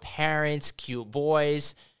schoolers, no parents, cute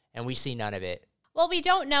boys, and we see none of it. Well, we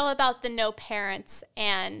don't know about the no parents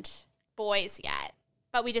and boys yet,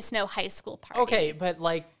 but we just know high school party. Okay, but,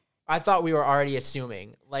 like, I thought we were already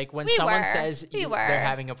assuming. Like, when someone says they're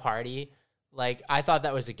having a party, like, I thought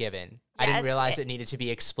that was a given. I didn't realize it needed to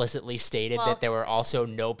be explicitly stated that there were also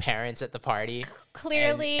no parents at the party.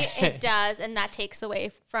 Clearly it does, and that takes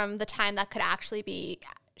away from the time that could actually be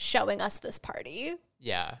showing us this party.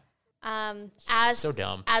 Yeah. So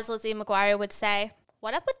dumb. As Lizzie McGuire would say,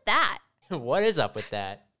 what up with that? What is up with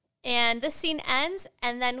that? And this scene ends,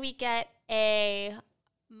 and then we get a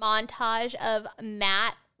montage of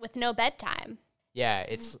Matt with no bedtime. Yeah,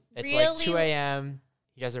 it's really, like 2 a.m.,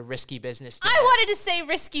 He does a risky business dance. I wanted to say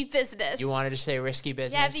risky business. You wanted to say risky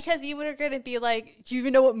business? Yeah, because you were going to be like, do you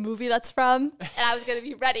even know what movie that's from? And I was going to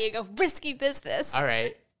be ready and go, risky business. All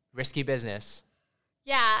right. Risky business.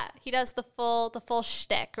 Yeah, he does the full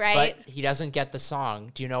shtick, right? But he doesn't get the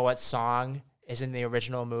song. Do you know what song is in the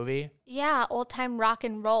original movie? Yeah, old time rock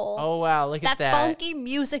and roll. Oh, wow. Look at that. That funky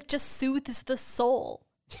music just soothes the soul.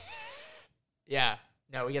 Yeah.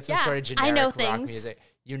 No, we get some sort of generic rock music.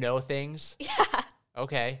 You know things? Yeah.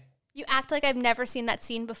 Okay. You act like I've never seen that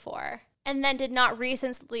scene before. And then did not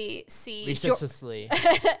recently see...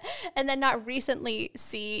 and then not recently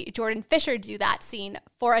see Jordan Fisher do that scene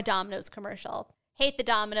for a Domino's commercial. Hate the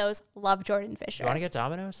Domino's, love Jordan Fisher. You want to get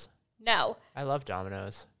Domino's? No. I love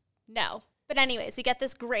Domino's. No. But anyways, we get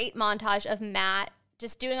this great montage of Matt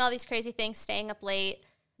just doing all these crazy things, staying up late,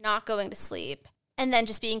 not going to sleep, and then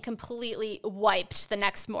just being completely wiped the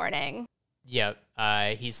next morning. Yep.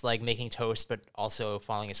 He's like making toast, but also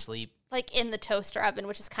falling asleep. Like in the toaster oven,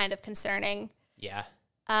 which is kind of concerning. Yeah.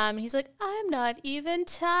 He's like, I'm not even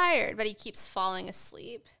tired, but he keeps falling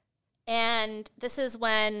asleep. And this is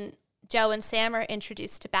when Joe and Sam are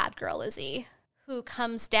introduced to Bad Girl Lizzie, who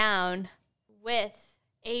comes down with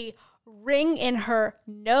a ring in her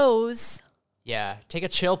nose. Yeah. Take a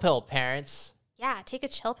chill pill, parents. Yeah, take a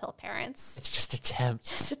chill pill, parents. It's just a temp.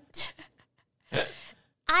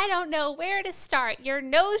 I don't know where to start, your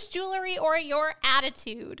nose jewelry or your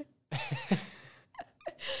attitude. And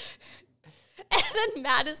then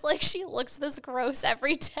Matt is like, she looks this gross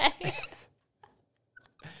every day.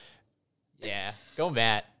 Yeah, go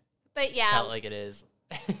Matt. But yeah. Tell it like it is.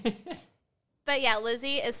 But yeah,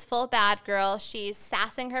 Lizzie is full bad girl. She's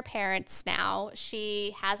sassing her parents now.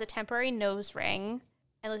 She has a temporary nose ring.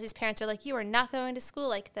 And Lizzie's parents are like, you are not going to school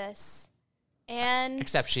like this. And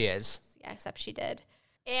except she is. Yeah, except she did.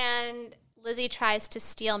 And Lizzie tries to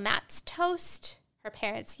steal Matt's toast. Her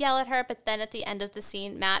parents yell at her, but then at the end of the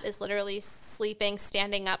scene, Matt is literally sleeping,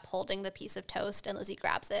 standing up, holding the piece of toast, and Lizzie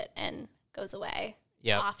grabs it and goes away.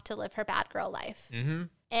 Yep. Off to live her bad girl life. Mm-hmm.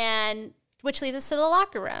 And which leads us to the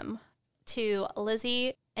locker room, to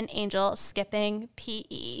Lizzie and Angel skipping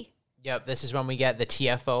PE. Yep, this is when we get the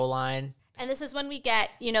TFO line. And this is when we get,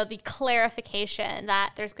 the clarification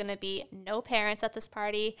that there's going to be no parents at this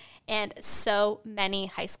party and so many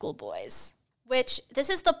high school boys. Which, this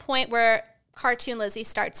is the point where cartoon Lizzie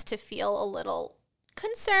starts to feel a little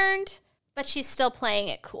concerned, but she's still playing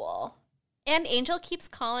it cool. And Angel keeps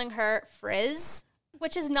calling her Frizz,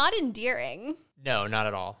 which is not endearing. No, not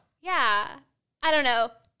at all. Yeah. I don't know.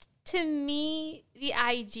 To me, the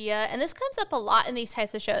idea, and this comes up a lot in these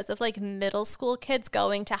types of shows, of like middle school kids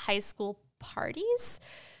going to high school parties,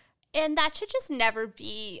 and that should just never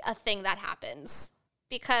be a thing that happens,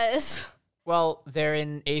 because... Well, they're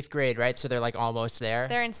in 8th grade, right? So they're like almost there.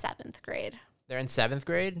 They're in 7th grade. They're in 7th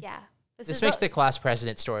grade? Yeah. This makes the class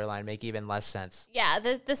president storyline make even less sense. Yeah,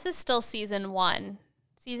 this is still season 1.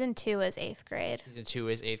 Season 2 is 8th grade. Season 2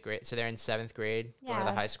 is 8th grade. So they're in 7th grade, going to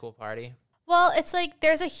the high school party. Well, it's like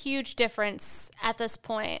there's a huge difference at this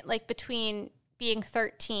point, like between being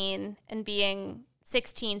 13 and being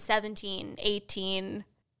 16, 17, 18.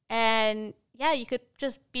 And yeah, you could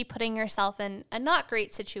just be putting yourself in a not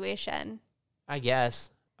great situation. I guess.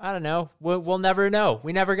 I don't know. We'll never know.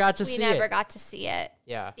 We never got to see it. We never got to see it.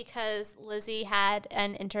 Yeah. Because Lizzie had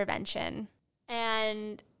an intervention.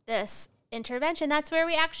 And this intervention, that's where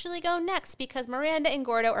we actually go next, because Miranda and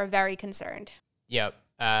Gordo are very concerned. Yep.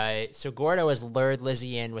 So Gordo has lured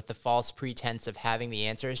Lizzie in with the false pretense of having the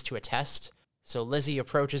answers to a test. So Lizzie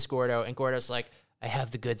approaches Gordo, and Gordo's like, I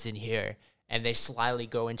have the goods in here. And they slyly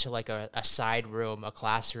go into like a side room, a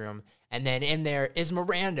classroom. And then in there is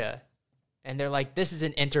Miranda. And they're like, this is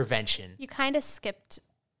an intervention. You kind of skipped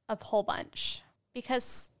a whole bunch.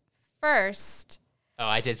 Because first... Oh,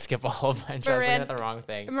 I did skip a whole bunch. I was looking at the wrong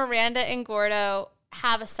thing. Miranda and Gordo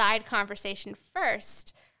have a side conversation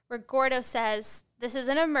first, where Gordo says, "This is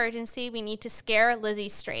an emergency. We need to scare Lizzie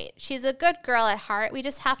straight. She's a good girl at heart. We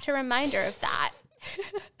just have to remind her of that."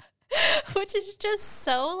 Which is just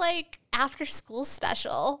so, like, after school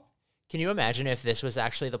special. Can you imagine if this was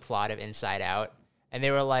actually the plot of Inside Out? And they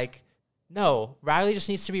were like, no, Riley just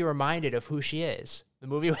needs to be reminded of who she is. The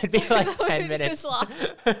movie would be like 10 minutes.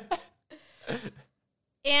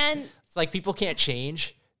 And it's like people can't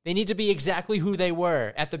change. They need to be exactly who they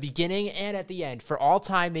were at the beginning and at the end. For all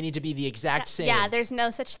time, they need to be the exact same. Yeah, there's no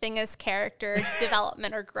such thing as character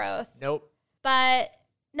development or growth. Nope. But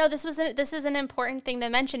no, this is an important thing to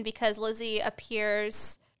mention because Lizzie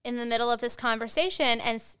appears in the middle of this conversation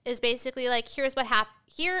and is basically like, here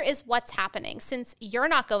is what's happening. Since you're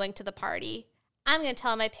not going to the party, I'm going to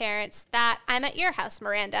tell my parents that I'm at your house,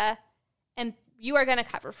 Miranda, and you are going to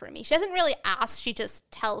cover for me. She doesn't really ask. She just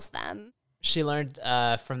tells them. She learned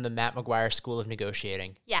from the Matt McGuire School of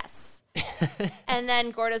Negotiating. Yes. And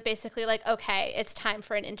then Gordo's basically like, okay, it's time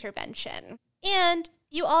for an intervention. And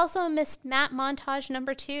you also missed Matt montage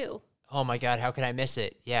number 2. Oh my God, how could I miss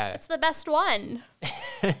it? Yeah. It's the best one.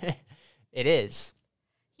 It is.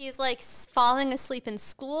 He's like falling asleep in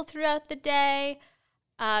school throughout the day.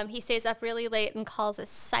 He stays up really late and calls a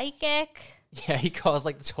psychic. Yeah, he calls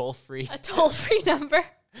like the toll-free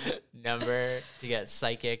number to get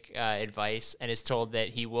psychic advice, and is told that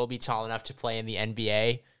he will be tall enough to play in the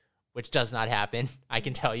NBA, which does not happen. I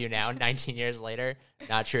can tell you now, 19 years later,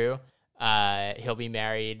 not true. He'll be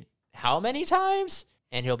married how many times?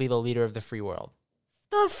 And he'll be the leader of the free world.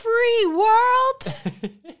 The free world?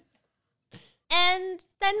 And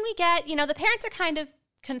then we get, the parents are kind of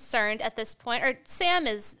concerned at this point, or Sam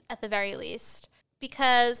is at the very least,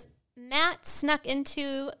 because Matt snuck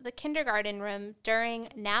into the kindergarten room during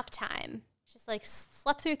nap time. Just like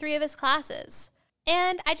slept through 3 of his classes.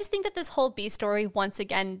 And I just think that this whole B story once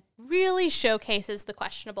again really showcases the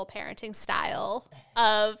questionable parenting style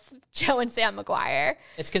of Joe and Sam McGuire.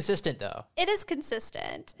 It's consistent though. It is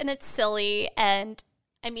consistent and it's silly and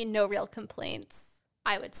I mean no real complaints,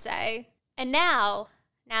 I would say. And now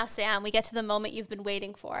Sam, we get to the moment you've been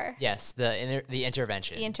waiting for. Yes, the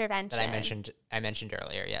intervention. The intervention that I mentioned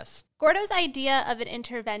earlier, yes. Gordo's idea of an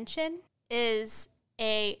intervention is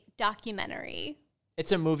a documentary.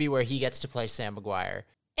 It's a movie where he gets to play Sam McGuire.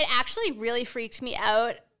 It actually really freaked me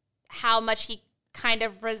out how much he kind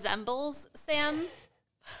of resembles Sam.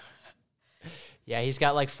 Yeah, he's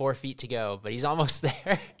got like 4 feet to go, but he's almost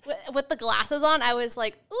there. With the glasses on, I was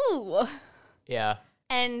like, ooh. Yeah.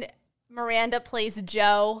 And Miranda plays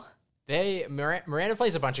Joe. Miranda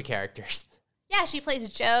plays a bunch of characters. Yeah, she plays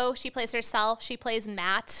Joe. She plays herself. She plays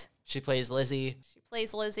Matt. She plays Lizzie.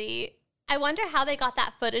 I wonder how they got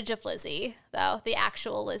that footage of Lizzie, though, the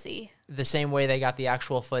actual Lizzie. The same way they got the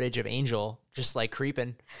actual footage of Angel, just like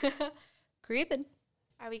creeping. Creeping.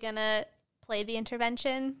 Are we going to play the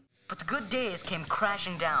intervention? But the good days came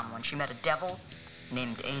crashing down when she met a devil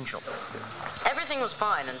named Angel. Everything was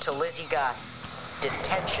fine until Lizzie got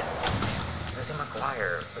detention. Lizzie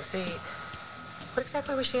McGuire. Lizzie, what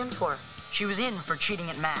exactly was she in for? She was in for cheating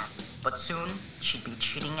at math, but soon she'd be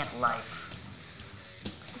cheating at life.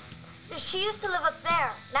 She used to live up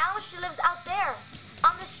there. Now she lives out there,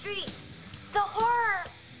 on the street. The horror!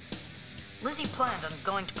 Lizzie planned on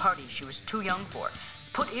going to parties she was too young for.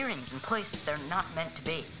 Put earrings in places they're not meant to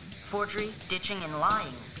be. Forgery, ditching, and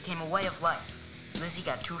lying became a way of life. Lizzie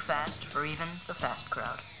got too fast for even the fast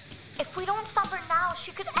crowd. If we don't stop her now,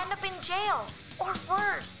 she could end up in jail. Or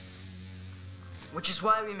worse. Which is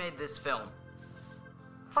why we made this film.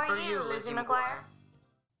 For you, Lizzie McGuire.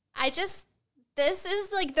 This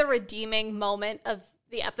is like the redeeming moment of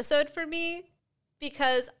the episode for me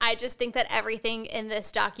because I just think that everything in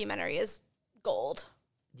this documentary is gold.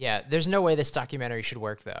 Yeah, there's no way this documentary should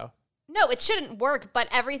work though. No, it shouldn't work, but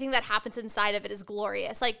everything that happens inside of it is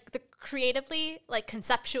glorious. Like the creatively, like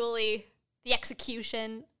conceptually, the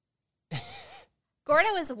execution.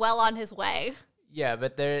 Gordo is well on his way. Yeah,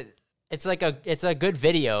 but it's a good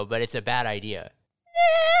video, but it's a bad idea.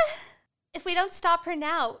 If we don't stop her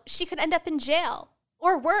now, she could end up in jail.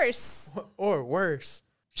 Or worse. Or worse.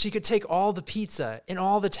 She could take all the pizza in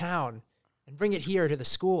all the town and bring it here to the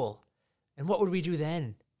school. And what would we do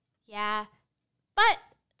then? Yeah. But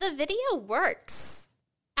the video works.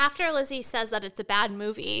 After Lizzie says that it's a bad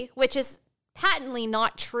movie, which is patently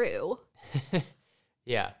not true.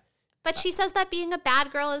 Yeah. But she says that being a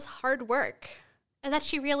bad girl is hard work. And that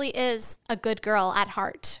she really is a good girl at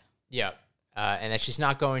heart. Yeah. And that she's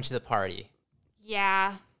not going to the party.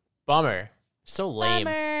 Yeah. Bummer. So lame.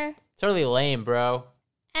 Bummer. Totally lame, bro.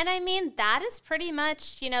 And I mean, that is pretty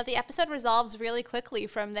much, the episode resolves really quickly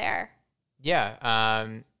from there. Yeah.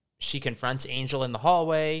 She confronts Angel in the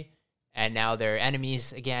hallway, and now they're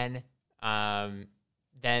enemies again.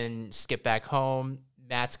 Then skip back home.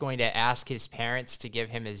 Matt's going to ask his parents to give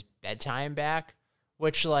him his bedtime back,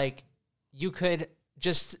 which, like, you could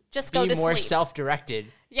just go be to more sleep.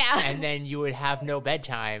 self-directed. Yeah. And then you would have no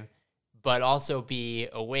bedtime, but also be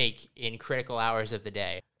awake in critical hours of the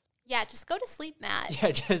day. Yeah, just go to sleep, Matt.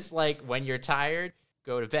 Yeah, just like when you're tired,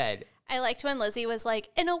 go to bed. I liked when Lizzie was like,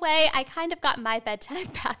 in a way, I kind of got my bedtime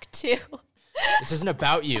back too. This isn't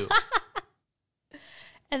about you.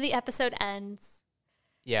 And the episode ends.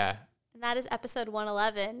 Yeah. And that is episode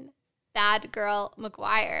 111, Bad Girl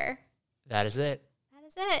McGuire. That is it. That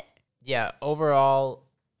is it. Yeah, overall,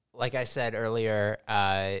 like I said earlier,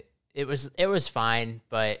 it was fine,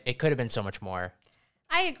 but it could have been so much more.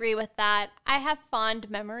 I agree with that. I have fond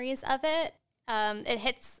memories of it. It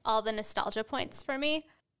hits all the nostalgia points for me,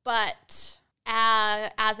 but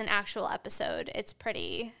as an actual episode, it's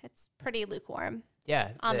pretty lukewarm. Yeah,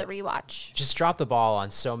 on the rewatch. Just dropped the ball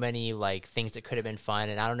on so many like things that could have been fun,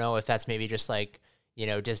 and I don't know if that's maybe just like,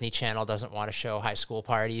 Disney Channel doesn't want to show high school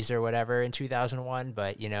parties or whatever in 2001,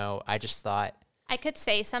 but I just thought I could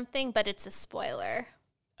say something, but it's a spoiler.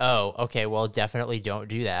 Oh, okay, well, definitely don't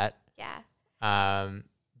do that. Yeah.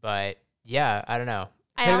 But yeah, I don't know.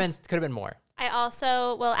 Could have been more. I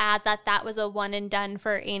also will add that was a one and done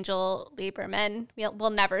for Angel Lieberman.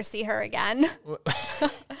 We'll never see her again.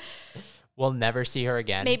 We'll never see her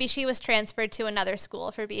again. Maybe she was transferred to another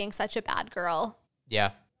school for being such a bad girl.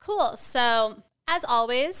 Yeah. Cool. So, as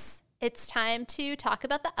always, it's time to talk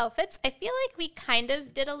about the outfits. I feel like we kind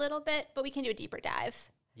of did a little bit, but we can do a deeper dive.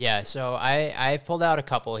 Yeah, so I've pulled out a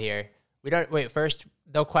couple here. First,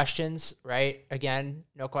 no questions, right? Again,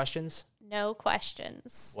 no questions? No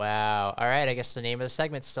questions. Wow. All right, I guess the name of the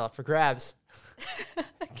segment's still up for grabs.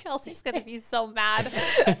 Kelsey's going to be so mad.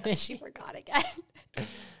 She forgot again.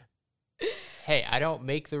 Hey, I don't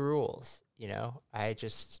make the rules, I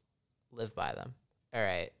just live by them. All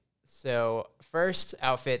right. So, first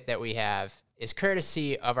outfit that we have is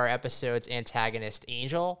courtesy of our episode's antagonist,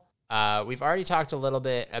 Angel. We've already talked a little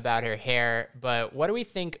bit about her hair, but what do we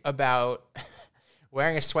think about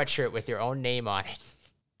wearing a sweatshirt with your own name on it?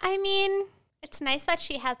 I mean, it's nice that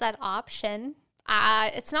she has that option.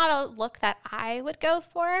 It's not a look that I would go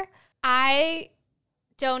for. I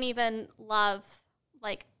don't even love,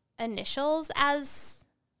 initials as,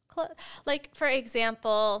 for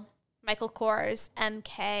example, Michael Kors,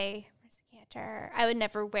 MK, Cantor. I would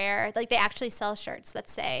never wear, they actually sell shirts that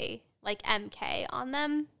say, MK on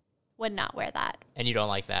them. Would not wear that. And you don't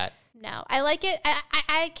like that? No. I like it.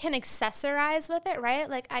 I can accessorize with it, right?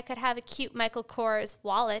 I could have a cute Michael Kors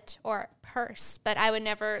wallet or purse, but I would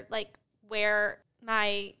never, wear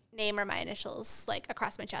my name or my initials,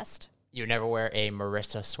 across my chest. You would never wear a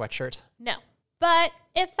Marisa sweatshirt? No. But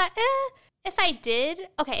if I did,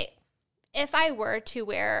 okay, if I were to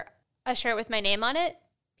wear a shirt with my name on it,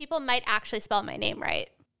 people might actually spell my name right.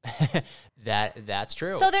 That's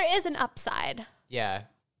true. So there is an upside. Yeah,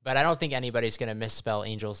 but I don't think anybody's going to misspell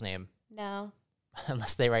Angel's name. No.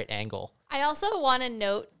 Unless they write Angle. I also want to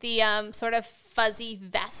note the sort of fuzzy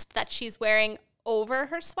vest that she's wearing over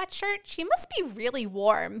her sweatshirt. She must be really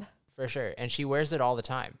warm. For sure. And she wears it all the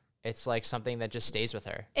time. It's something that just stays with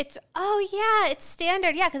her. It's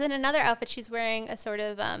standard. Yeah, because in another outfit, she's wearing a sort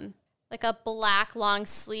of a black long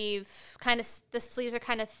sleeve, the sleeves are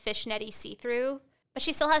kind of fishnetty see-through, but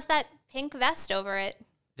she still has that pink vest over it.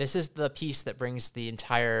 This is the piece that brings the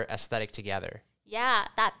entire aesthetic together. Yeah,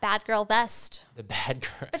 that bad girl vest. The bad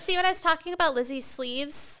girl. But see what I was talking about, Lizzie's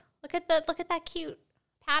sleeves? Look at that cute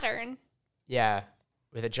pattern. Yeah,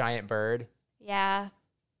 with a giant bird. Yeah.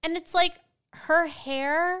 And it's her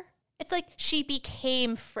hair, it's she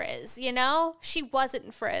became Frizz, She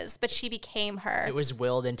wasn't Frizz, but she became her. It was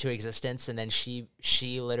willed into existence, and then she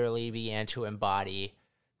literally began to embody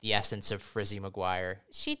the essence of Frizzy McGuire.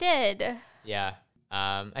 She did. Yeah.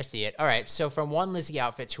 I see it. All right. So from one Lizzie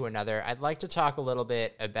outfit to another, I'd like to talk a little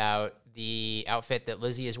bit about the outfit that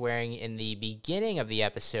Lizzie is wearing in the beginning of the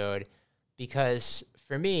episode, because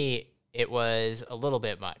for me, it was a little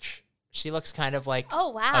bit much. She looks kind of like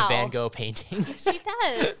a Van Gogh painting. She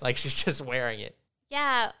does. She's just wearing it.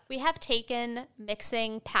 Yeah, we have taken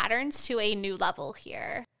mixing patterns to a new level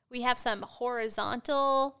here. We have some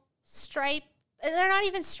horizontal stripe. They're not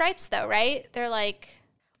even stripes though, right? They're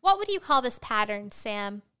what would you call this pattern,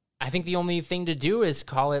 Sam? I think the only thing to do is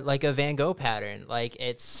call it a Van Gogh pattern.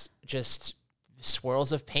 It's just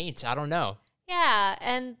swirls of paint. I don't know. Yeah,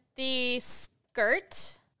 and the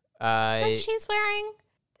skirt that she's wearing,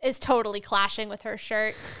 is totally clashing with her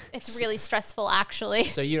shirt. It's really stressful, actually.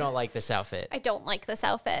 So you don't like this outfit? I don't like this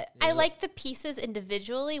outfit. I like the pieces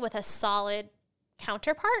individually with a solid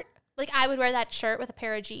counterpart. Like, I would wear that shirt with a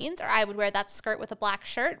pair of jeans, or I would wear that skirt with a black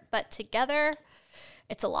shirt, but together,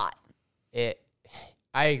 it's a lot.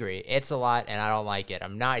 I agree. It's a lot, and I don't like it.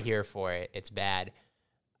 I'm not here for it. It's bad.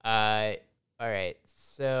 All right.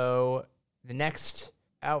 So the next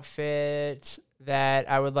outfit that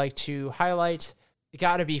I would like to highlight, it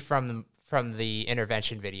got to be from the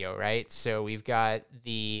intervention video, right? So we've got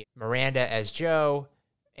the Miranda as Joe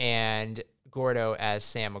and Gordo as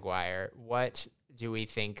Sam McGuire. What do we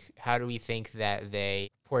think? How do we think that they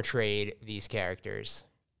portrayed these characters?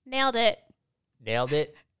 Nailed it. Nailed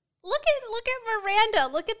it. Look at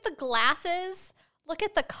Miranda. Look at the glasses. Look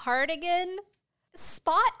at the cardigan.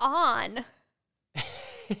 Spot on.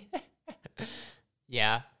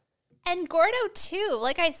 Yeah. And Gordo, too.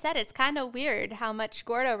 Like I said, it's kind of weird how much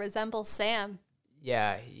Gordo resembles Sam.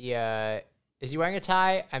 Yeah. Is he wearing a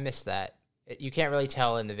tie? I missed that. You can't really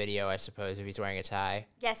tell in the video, I suppose, if he's wearing a tie.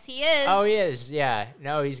 Yes, he is. Oh, he is. Yeah.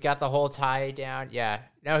 No, he's got the whole tie down. Yeah.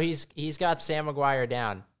 No, he's got Sam McGuire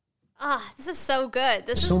down. This is so good.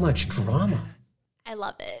 This So is much drama. I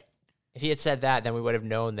love it. If he had said that, then we would have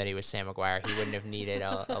known that he was Sam McGuire. He wouldn't have needed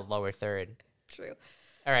a lower third. True.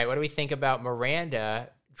 All right. What do we think about Miranda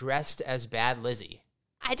dressed as Bad Lizzie?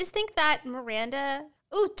 I just think that Miranda,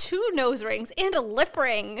 2 nose rings and a lip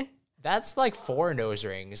ring. That's like 4 nose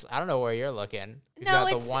rings. I don't know where you're looking. You've No, got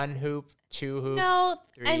it's- the 1 hoop, 2 hoop. No,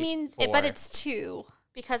 3, I mean, 4. but it's 2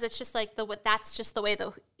 because it's just like that's just the way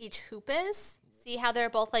each hoop is. See how they're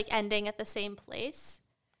both like ending at the same place?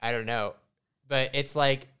 I don't know. But it's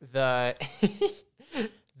like the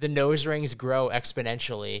nose rings grow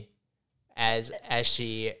exponentially as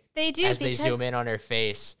They do as they because zoom in on her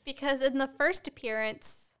face. Because in the first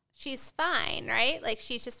appearance, she's fine, right? Like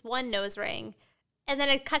she's just 1 nose ring. And then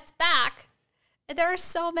it cuts back, and there are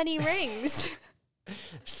so many rings.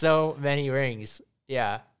 So many rings.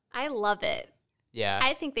 Yeah. I love it. Yeah.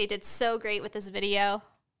 I think they did so great with this video.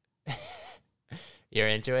 You're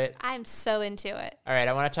into it? I'm so into it. All right,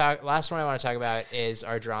 last one I want to talk about is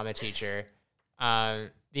our drama teacher.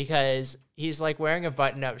 Because he's like wearing a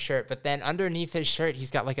button-up shirt, but then underneath his shirt,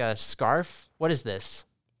 he's got like a scarf. What is this?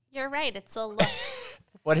 You're right. It's a look.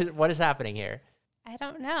 What is happening here? I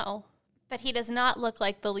don't know. But he does not look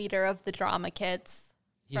like the leader of the drama kids.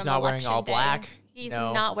 He's from not wearing Election all Day. black. He's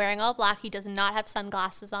No. not wearing all black. He does not have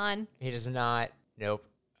sunglasses on. He does not. Nope.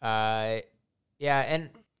 Yeah, and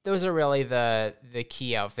those are really the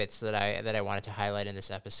key outfits that I wanted to highlight in this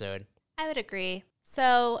episode. I would agree.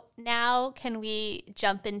 So now can we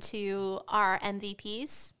jump into our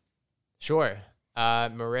MVPs? Sure.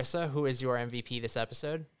 Marissa, who is your MVP this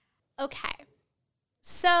episode? Okay.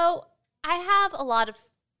 So I have a lot of,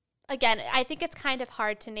 again, I think it's kind of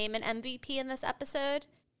hard to name an MVP in this episode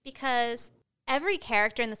because every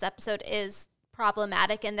character in this episode is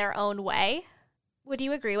problematic in their own way. Would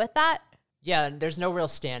you agree with that? Yeah, and there's no real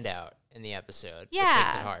standout in the episode. Yeah. Which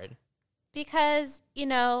makes it hard. Because,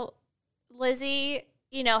 Lizzie,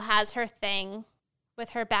 has her thing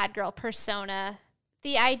with her bad girl persona.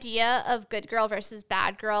 The idea of good girl versus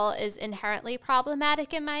bad girl is inherently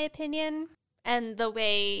problematic, in my opinion. And the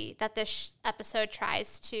way that this episode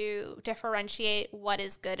tries to differentiate what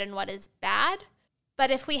is good and what is bad.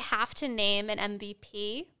 But if we have to name an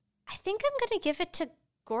MVP, I think I'm going to give it to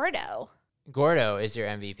Gordo. Gordo is your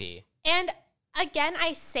MVP. And again,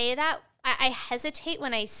 I say that, I hesitate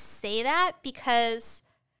when I say that because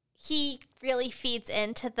he really feeds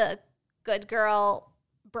into the good girl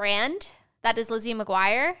brand that is Lizzie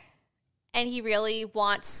McGuire. And he really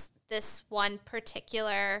wants this one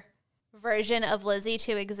particular version of Lizzie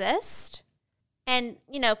to exist. And,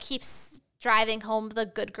 keeps driving home the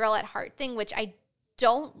good girl at heart thing, which I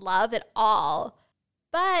don't love at all.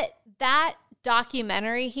 But that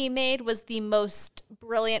documentary he made was the most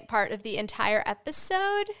brilliant part of the entire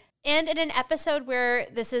episode. And in an episode where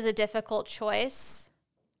this is a difficult choice,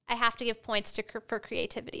 I have to give points for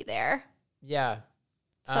creativity there. Yeah.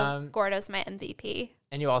 So Gordo's my MVP.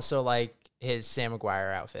 And you also like his Sam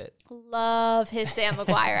McGuire outfit. Love his Sam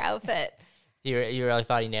McGuire outfit. You really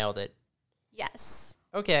thought he nailed it. Yes.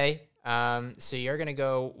 Okay. So you're going to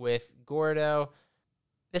go with Gordo.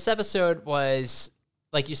 This episode was,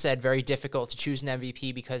 like you said, very difficult to choose an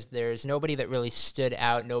MVP because there's nobody that really stood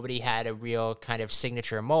out. Nobody had a real kind of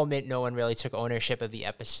signature moment. No one really took ownership of the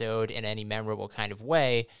episode in any memorable kind of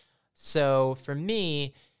way. So for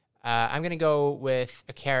me, I'm going to go with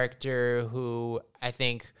a character who I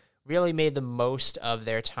think really made the most of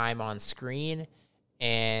their time on screen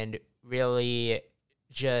and really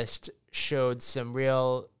just showed some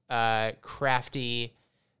real crafty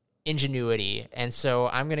ingenuity. And so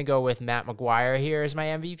I'm going to go with Matt McGuire here as my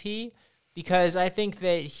MVP because I think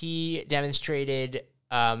that he demonstrated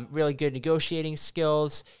really good negotiating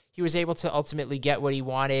skills. He was able to ultimately get what he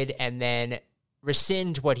wanted and then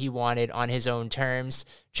rescind what he wanted on his own terms.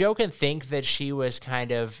 Joe can think that she was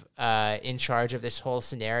kind of in charge of this whole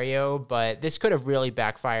scenario, but this could have really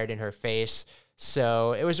backfired in her face.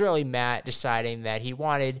 So it was really Matt deciding that he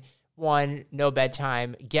wanted, one, no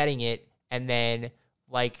bedtime, getting it, and then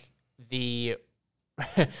like the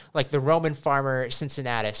Roman farmer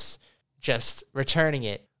Cincinnatus, just returning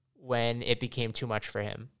it when it became too much for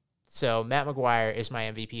him. So Matt McGuire is my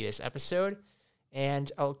MVP this episode.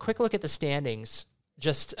 And a quick look at the standings.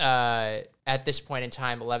 Just at this point in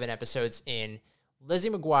time, 11 episodes in, Lizzie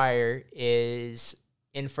McGuire is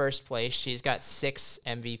in first place. She's got 6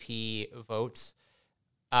 MVP votes.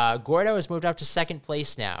 Gordo has moved up to second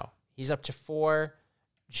place now. He's up to 4.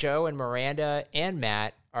 Joe and Miranda and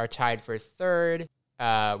Matt are tied for third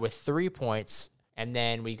with 3 points. And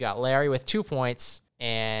then we've got Larry with 2 points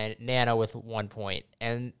and Nana with 1 point.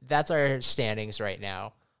 And that's our standings right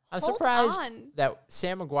now. I'm surprised that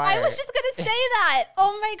Sam McGuire... I was just going to say that.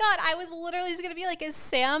 Oh, my God. I was literally just going to be like, is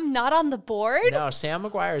Sam not on the board? No, Sam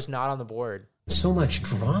McGuire is not on the board. So much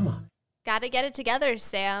drama. Got to get it together,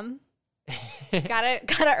 Sam.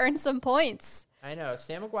 Gotta earn some points. I know.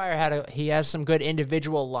 Sam McGuire he has some good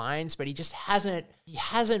individual lines, but he just hasn't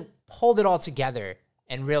pulled it all together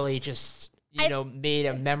and really just, made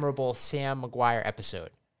a memorable Sam McGuire episode.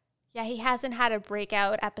 Yeah, he hasn't had a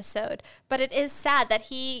breakout episode, but it is sad that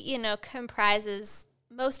he, comprises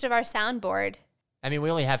most of our soundboard. I mean, we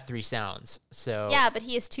only have 3 sounds, so... Yeah, but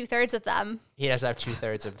he has 2/3 of them. He does have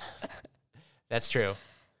 2/3 of them. That's true.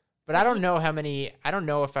 But I don't know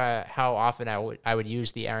how often I would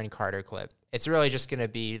use the Aaron Carter clip. It's really just going to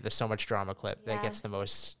be the So Much Drama clip that gets the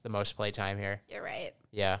most play time here. You're right.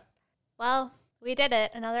 Yeah. Well, we did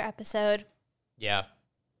it. Another episode. Yeah.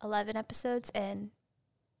 11 episodes in.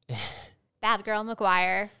 Bad Girl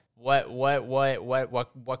McGuire. What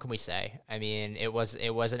can we say? I mean, it was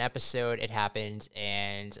an episode, it happened,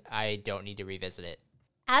 and I don't need to revisit it.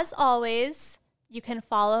 As always, you can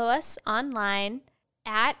follow us online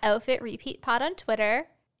at Outfit Repeat Pod on Twitter.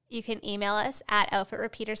 You can email us at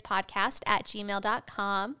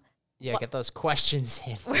outfitrepeaterspodcast@gmail.com. Yeah, get those questions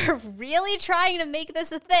in. We're really trying to make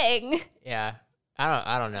this a thing. Yeah.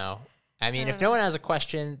 I don't know. I mean, if no one has a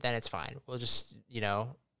question, then it's fine. We'll just,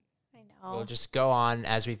 we'll just go on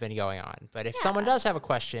as we've been going on. But if someone does have a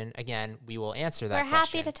question, again, we will answer that question. We're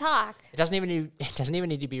happy to talk. It doesn't even need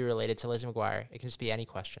to be related to Lizzie McGuire. It can just be any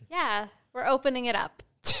question. Yeah, we're opening it up.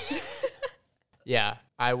 Yeah,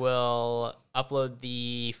 I will upload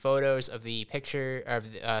the photos of the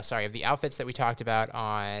of the outfits that we talked about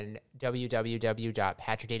on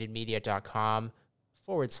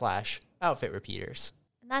www.patrickdatedmedia.com/outfit repeaters.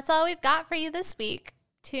 And that's all we've got for you this week.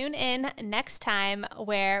 Tune in next time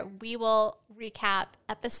where we will recap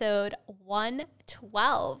episode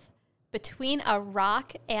 112, Between a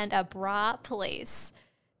Rock and a Bra Place.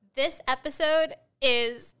 This episode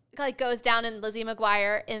goes down in Lizzie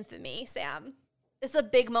McGuire infamy, Sam. This is a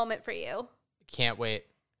big moment for you. Can't wait.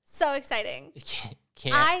 So exciting.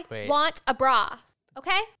 Can't wait. I want a bra.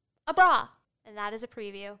 Okay? A bra. And that is a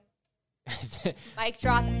preview. Mic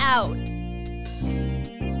drop out.